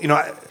people,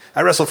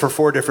 I wrestled for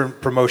 4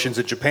 different promotions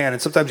in Japan,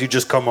 and sometimes you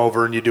just come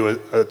over and you do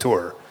a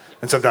tour,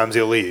 and sometimes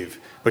you'll leave.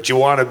 But you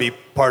want to be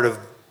part of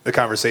the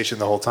conversation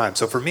the whole time.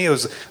 So for me, I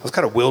was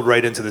kind of willed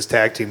right into this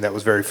tag team that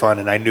was very fun,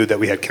 and I knew that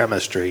we had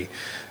chemistry.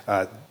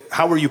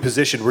 how were you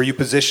positioned? Were you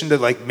positioned to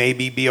like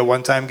maybe be a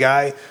one-time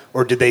guy,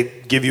 or did they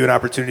give you an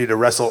opportunity to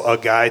wrestle a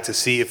guy to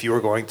see if you were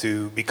going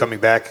to be coming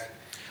back?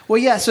 Well,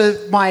 yeah, so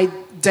my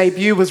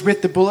debut was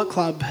with the Bullet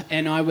Club,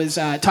 and I was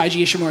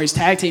Taiji Ishimori's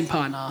tag team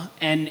partner,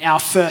 and our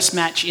first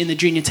match in the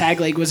Junior Tag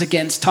League was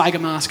against Tiger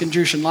Mask and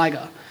Jushin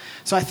Liger.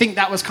 So I think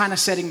that was kind of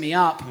setting me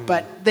up,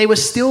 but they were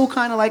still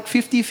kind of like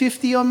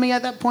 50-50 on me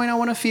at that point, I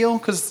want to feel,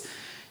 because,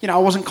 you know, I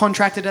wasn't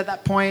contracted at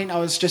that point. I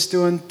was just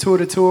doing tour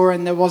to tour,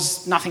 and there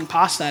was nothing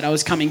past that. I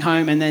was coming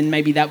home, and then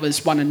maybe that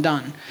was one and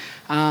done.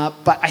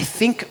 But I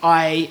think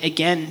I,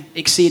 again,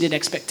 exceeded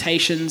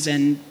expectations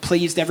and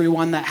pleased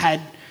everyone that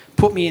had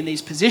put me in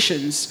these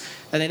positions,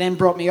 that they then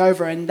brought me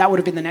over, and that would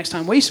have been the next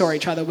time we saw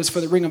each other was for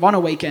the Ring of Honor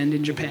weekend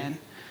in Japan.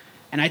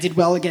 And I did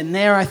well again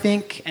there, I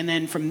think, and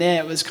then from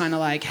there it was kind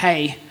of like,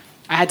 hey,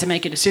 I had to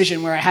make a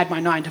decision where I had my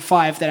 9 to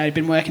 5 that I'd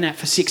been working at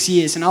for 6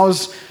 years, and I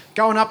was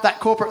going up that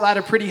corporate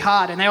ladder pretty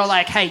hard, and they were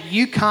like, hey,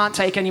 you can't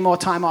take any more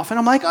time off. And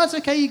I'm like, oh, it's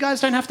okay, you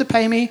guys don't have to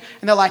pay me.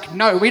 And they're like,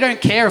 no, we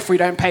don't care if we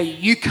don't pay you.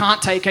 You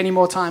can't take any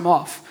more time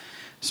off.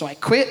 So I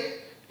quit,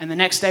 and the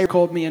next day they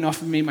called me and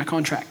offered me my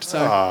contract. So,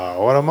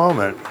 oh, what a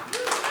moment.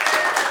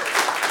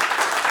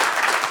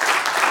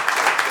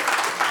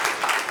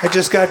 I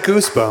just got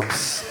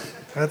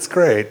goosebumps. That's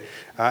great.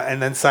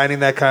 And then signing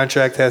that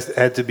contract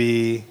had to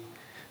be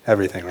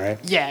everything, right?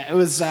 Yeah, it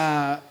was...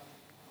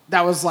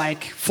 that was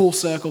like full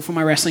circle for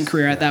my wrestling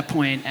career at that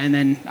point, and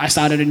then I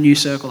started a new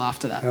circle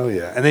after that. Oh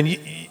yeah. And then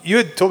you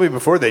had told me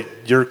before that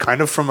you're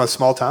kind of from a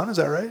small town, is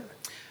that right?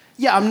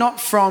 Yeah, I'm not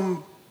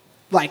from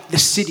like the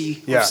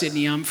city of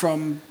Sydney. I'm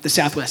from the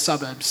southwest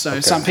suburbs, so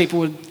some people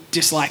would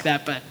dislike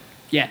that, but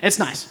yeah, it's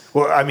nice.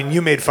 Well, I mean,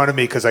 you made fun of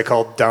me because I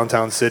called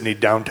downtown Sydney,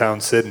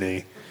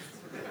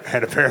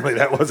 and apparently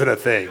that wasn't a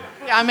thing.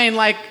 Yeah, I mean,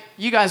 like,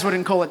 you guys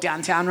wouldn't call it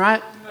downtown,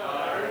 right?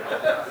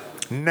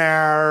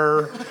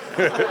 No.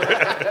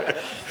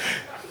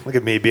 Look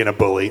at me being a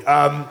bully.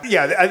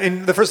 Yeah, I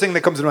mean, the first thing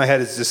that comes into my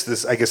head is just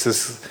this, I guess,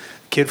 this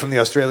kid from the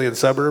Australian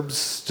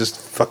suburbs, just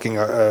fucking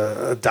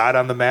a dot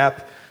on the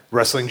map,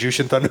 wrestling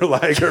Jushin Thunder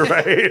Liger,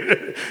 right?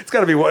 It's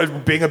got to be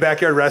being a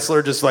backyard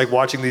wrestler, just like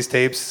watching these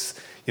tapes.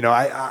 You know,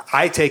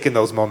 I take in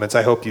those moments.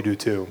 I hope you do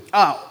too.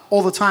 Oh,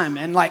 all the time.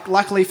 And like,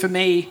 luckily for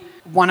me,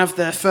 one of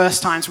the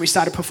first times we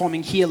started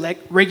performing here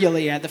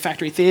regularly at the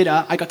Factory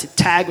Theatre, I got to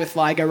tag with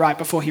Liger right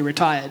before he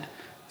retired.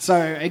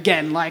 So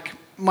again, like,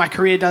 my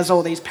career does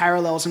all these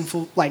parallels and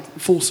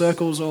full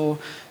circles or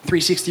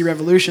 360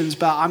 revolutions,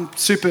 but I'm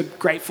super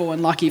grateful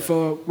and lucky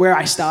for where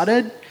I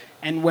started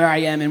and where I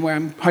am and where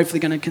I'm hopefully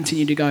going to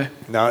continue to go.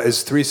 Now,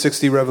 is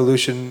 360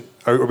 revolution,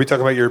 are we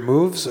talking about your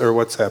moves or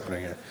what's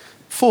happening here?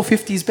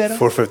 450 is better.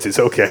 450 is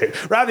okay.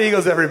 Round the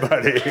Eagles,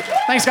 everybody.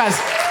 Thanks, guys.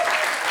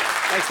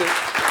 Thanks, dude.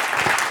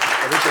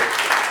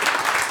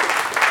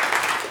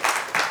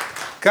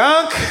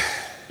 Gunk.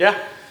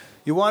 Yeah.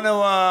 You want to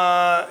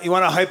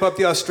hype up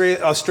the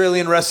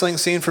Australian wrestling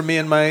scene for me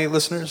and my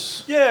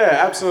listeners?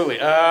 Yeah,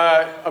 absolutely.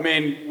 I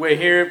mean, we're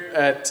here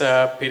at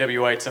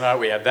PWA tonight.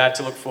 We have that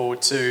to look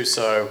forward to.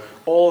 So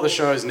all the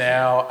shows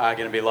now are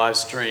going to be live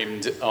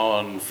streamed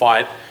on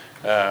Fight,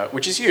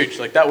 which is huge.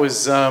 Like that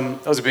was a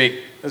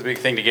big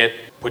thing to get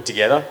put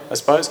together, I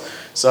suppose.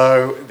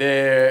 So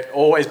they're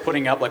always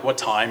putting up like what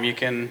time you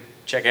can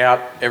check out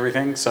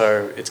everything.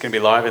 So it's going to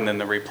be live, and then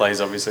the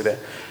replay's obviously there.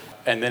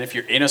 And then if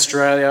you're in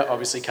Australia,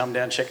 obviously come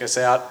down, check us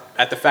out.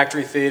 At the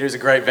Factory Theatre is a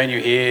great venue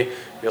here.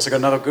 We also got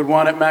another good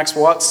one at Max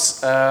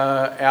Watts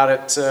out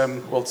at,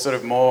 sort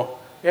of more,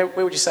 where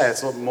would you say?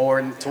 It's a little more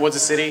towards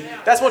the city.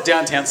 That's more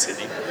downtown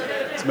Sydney.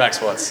 It's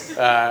Max Watts.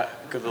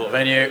 Good little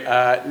venue.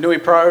 Nui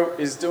Pro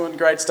is doing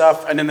great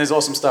stuff. And then there's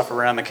awesome stuff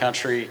around the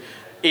country.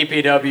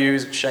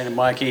 EPWs, Shane and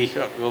Mikey,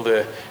 all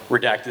the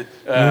redacted.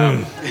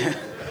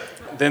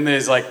 Then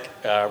there's like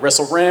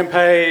Wrestle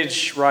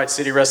Rampage, Riot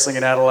City Wrestling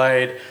in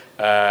Adelaide.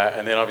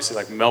 And then obviously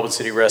like Melbourne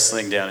City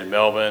Wrestling down in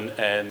Melbourne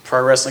and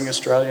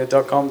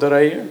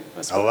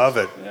prowrestlingaustralia.com.au. I love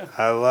it. Yeah.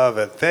 I love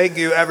it. Thank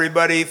you,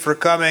 everybody, for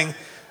coming.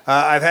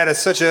 I've had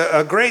such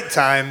a great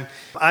time.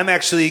 I'm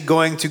actually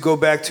going to go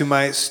back to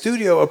my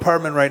studio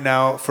apartment right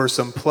now for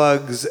some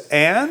plugs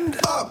and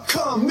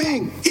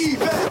upcoming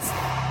events.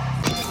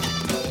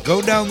 Go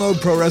download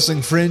Pro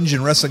Wrestling Fringe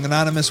and Wrestling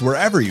Anonymous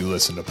wherever you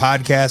listen to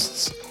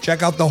podcasts.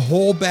 Check out the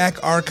whole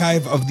back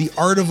archive of The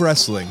Art of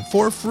Wrestling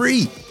for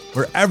free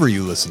wherever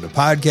you listen to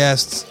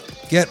podcasts.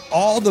 Get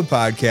all the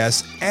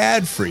podcasts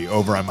ad-free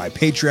over on my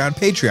Patreon,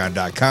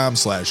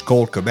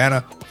 patreon.com/Colt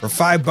Cabana. For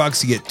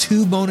 $5, you get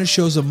 2 bonus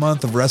shows a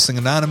month of Wrestling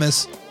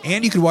Anonymous,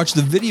 and you can watch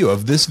the video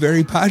of this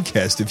very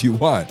podcast if you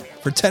want.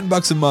 For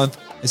 $10 a month,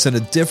 I send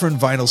a different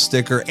vinyl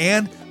sticker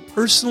and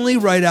personally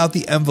write out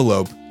the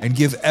envelope and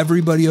give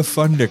everybody a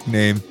fun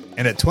nickname.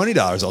 And at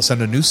 $20, I'll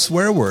send a new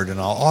swear word and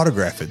I'll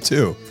autograph it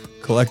too.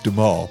 Collect them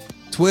all.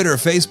 Twitter,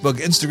 Facebook,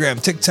 Instagram,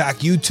 TikTok,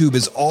 YouTube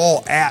is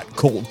all at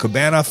Colt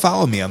Cabana.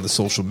 Follow me on the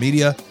social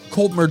media.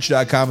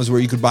 ColtMerch.com is where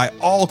you can buy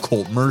all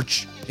Colt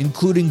merch,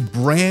 including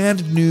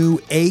brand new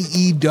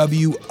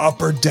AEW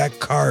Upper Deck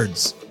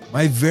cards.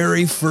 My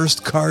very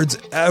first cards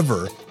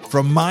ever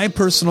from my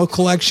personal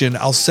collection.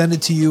 I'll send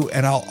it to you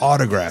and I'll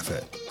autograph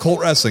it.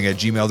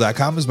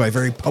 ColtWrestling@gmail.com is my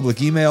very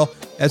public email.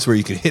 That's where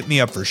you can hit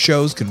me up for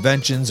shows,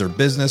 conventions, or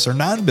business or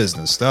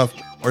non-business stuff,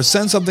 or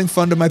send something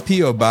fun to my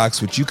P.O.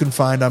 box, which you can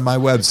find on my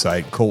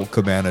website,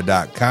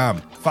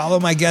 ColtCabana.com. Follow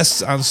my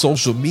guests on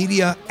social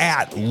media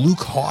at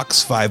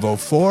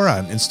LukeHawks504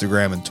 on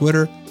Instagram and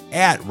Twitter,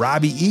 at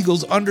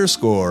RobbieEagles_ on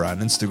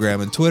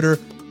Instagram and Twitter,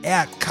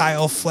 at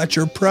Kyle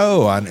Fletcher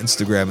Pro on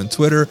Instagram and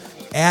Twitter,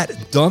 at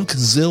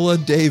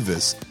Dunkzilla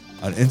Davis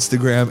on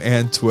Instagram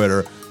and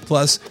Twitter.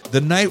 Plus, the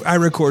night I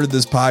recorded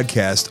this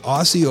podcast,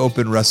 Aussie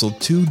Open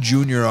wrestled 2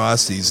 junior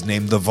Aussies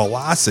named the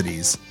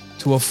Velocities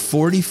to a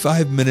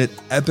 45-minute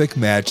epic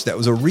match that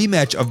was a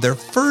rematch of their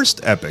first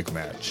epic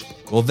match.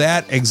 Well,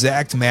 that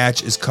exact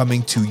match is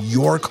coming to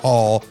York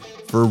Hall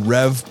for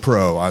Rev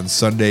Pro on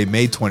Sunday,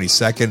 May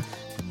 22nd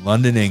in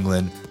London,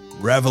 England.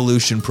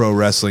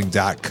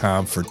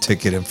 RevolutionProWrestling.com for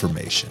ticket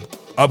information.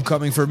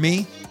 Upcoming for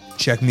me,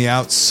 check me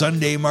out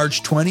Sunday,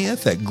 March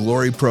 20th at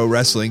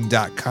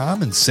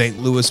GloryProWrestling.com in St.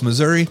 Louis,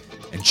 Missouri,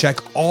 and check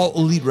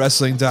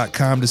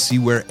AllEliteWrestling.com to see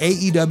where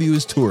AEW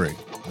is touring.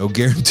 No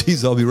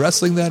guarantees I'll be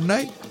wrestling that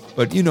night,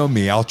 but you know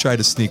me, I'll try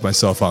to sneak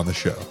myself on the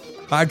show.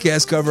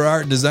 Podcast cover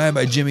art and design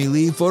by Jimmy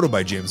Lee, photo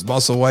by James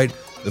Musselwhite.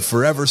 The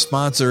forever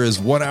sponsor is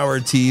 1 Hour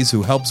Tees,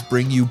 who helps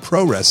bring you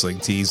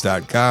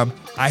ProWrestlingTees.com.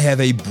 I have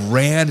a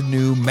brand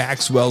new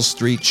Maxwell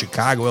Street,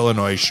 Chicago,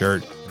 Illinois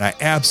shirt, and I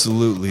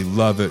absolutely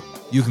love it.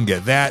 You can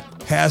get that,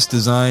 past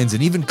designs,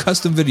 and even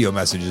custom video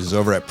messages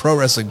over at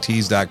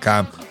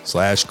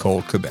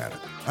ProWrestlingTees.com/Colt Cabana.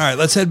 All right,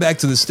 let's head back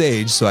to the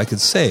stage so I can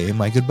say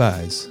my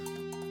goodbyes.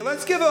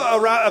 Let's give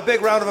a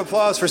big round of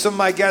applause for some of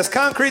my guests.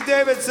 Concrete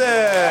Davidson,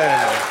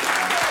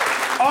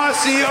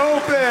 Aussie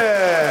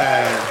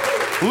Open,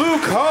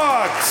 Luke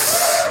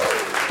Hawks,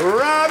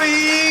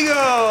 Robbie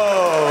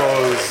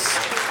Eagles.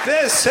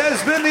 This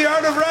has been The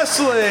Art of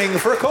Wrestling.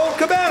 For Colt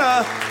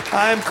Cabana,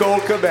 I'm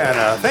Colt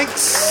Cabana.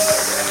 Thanks.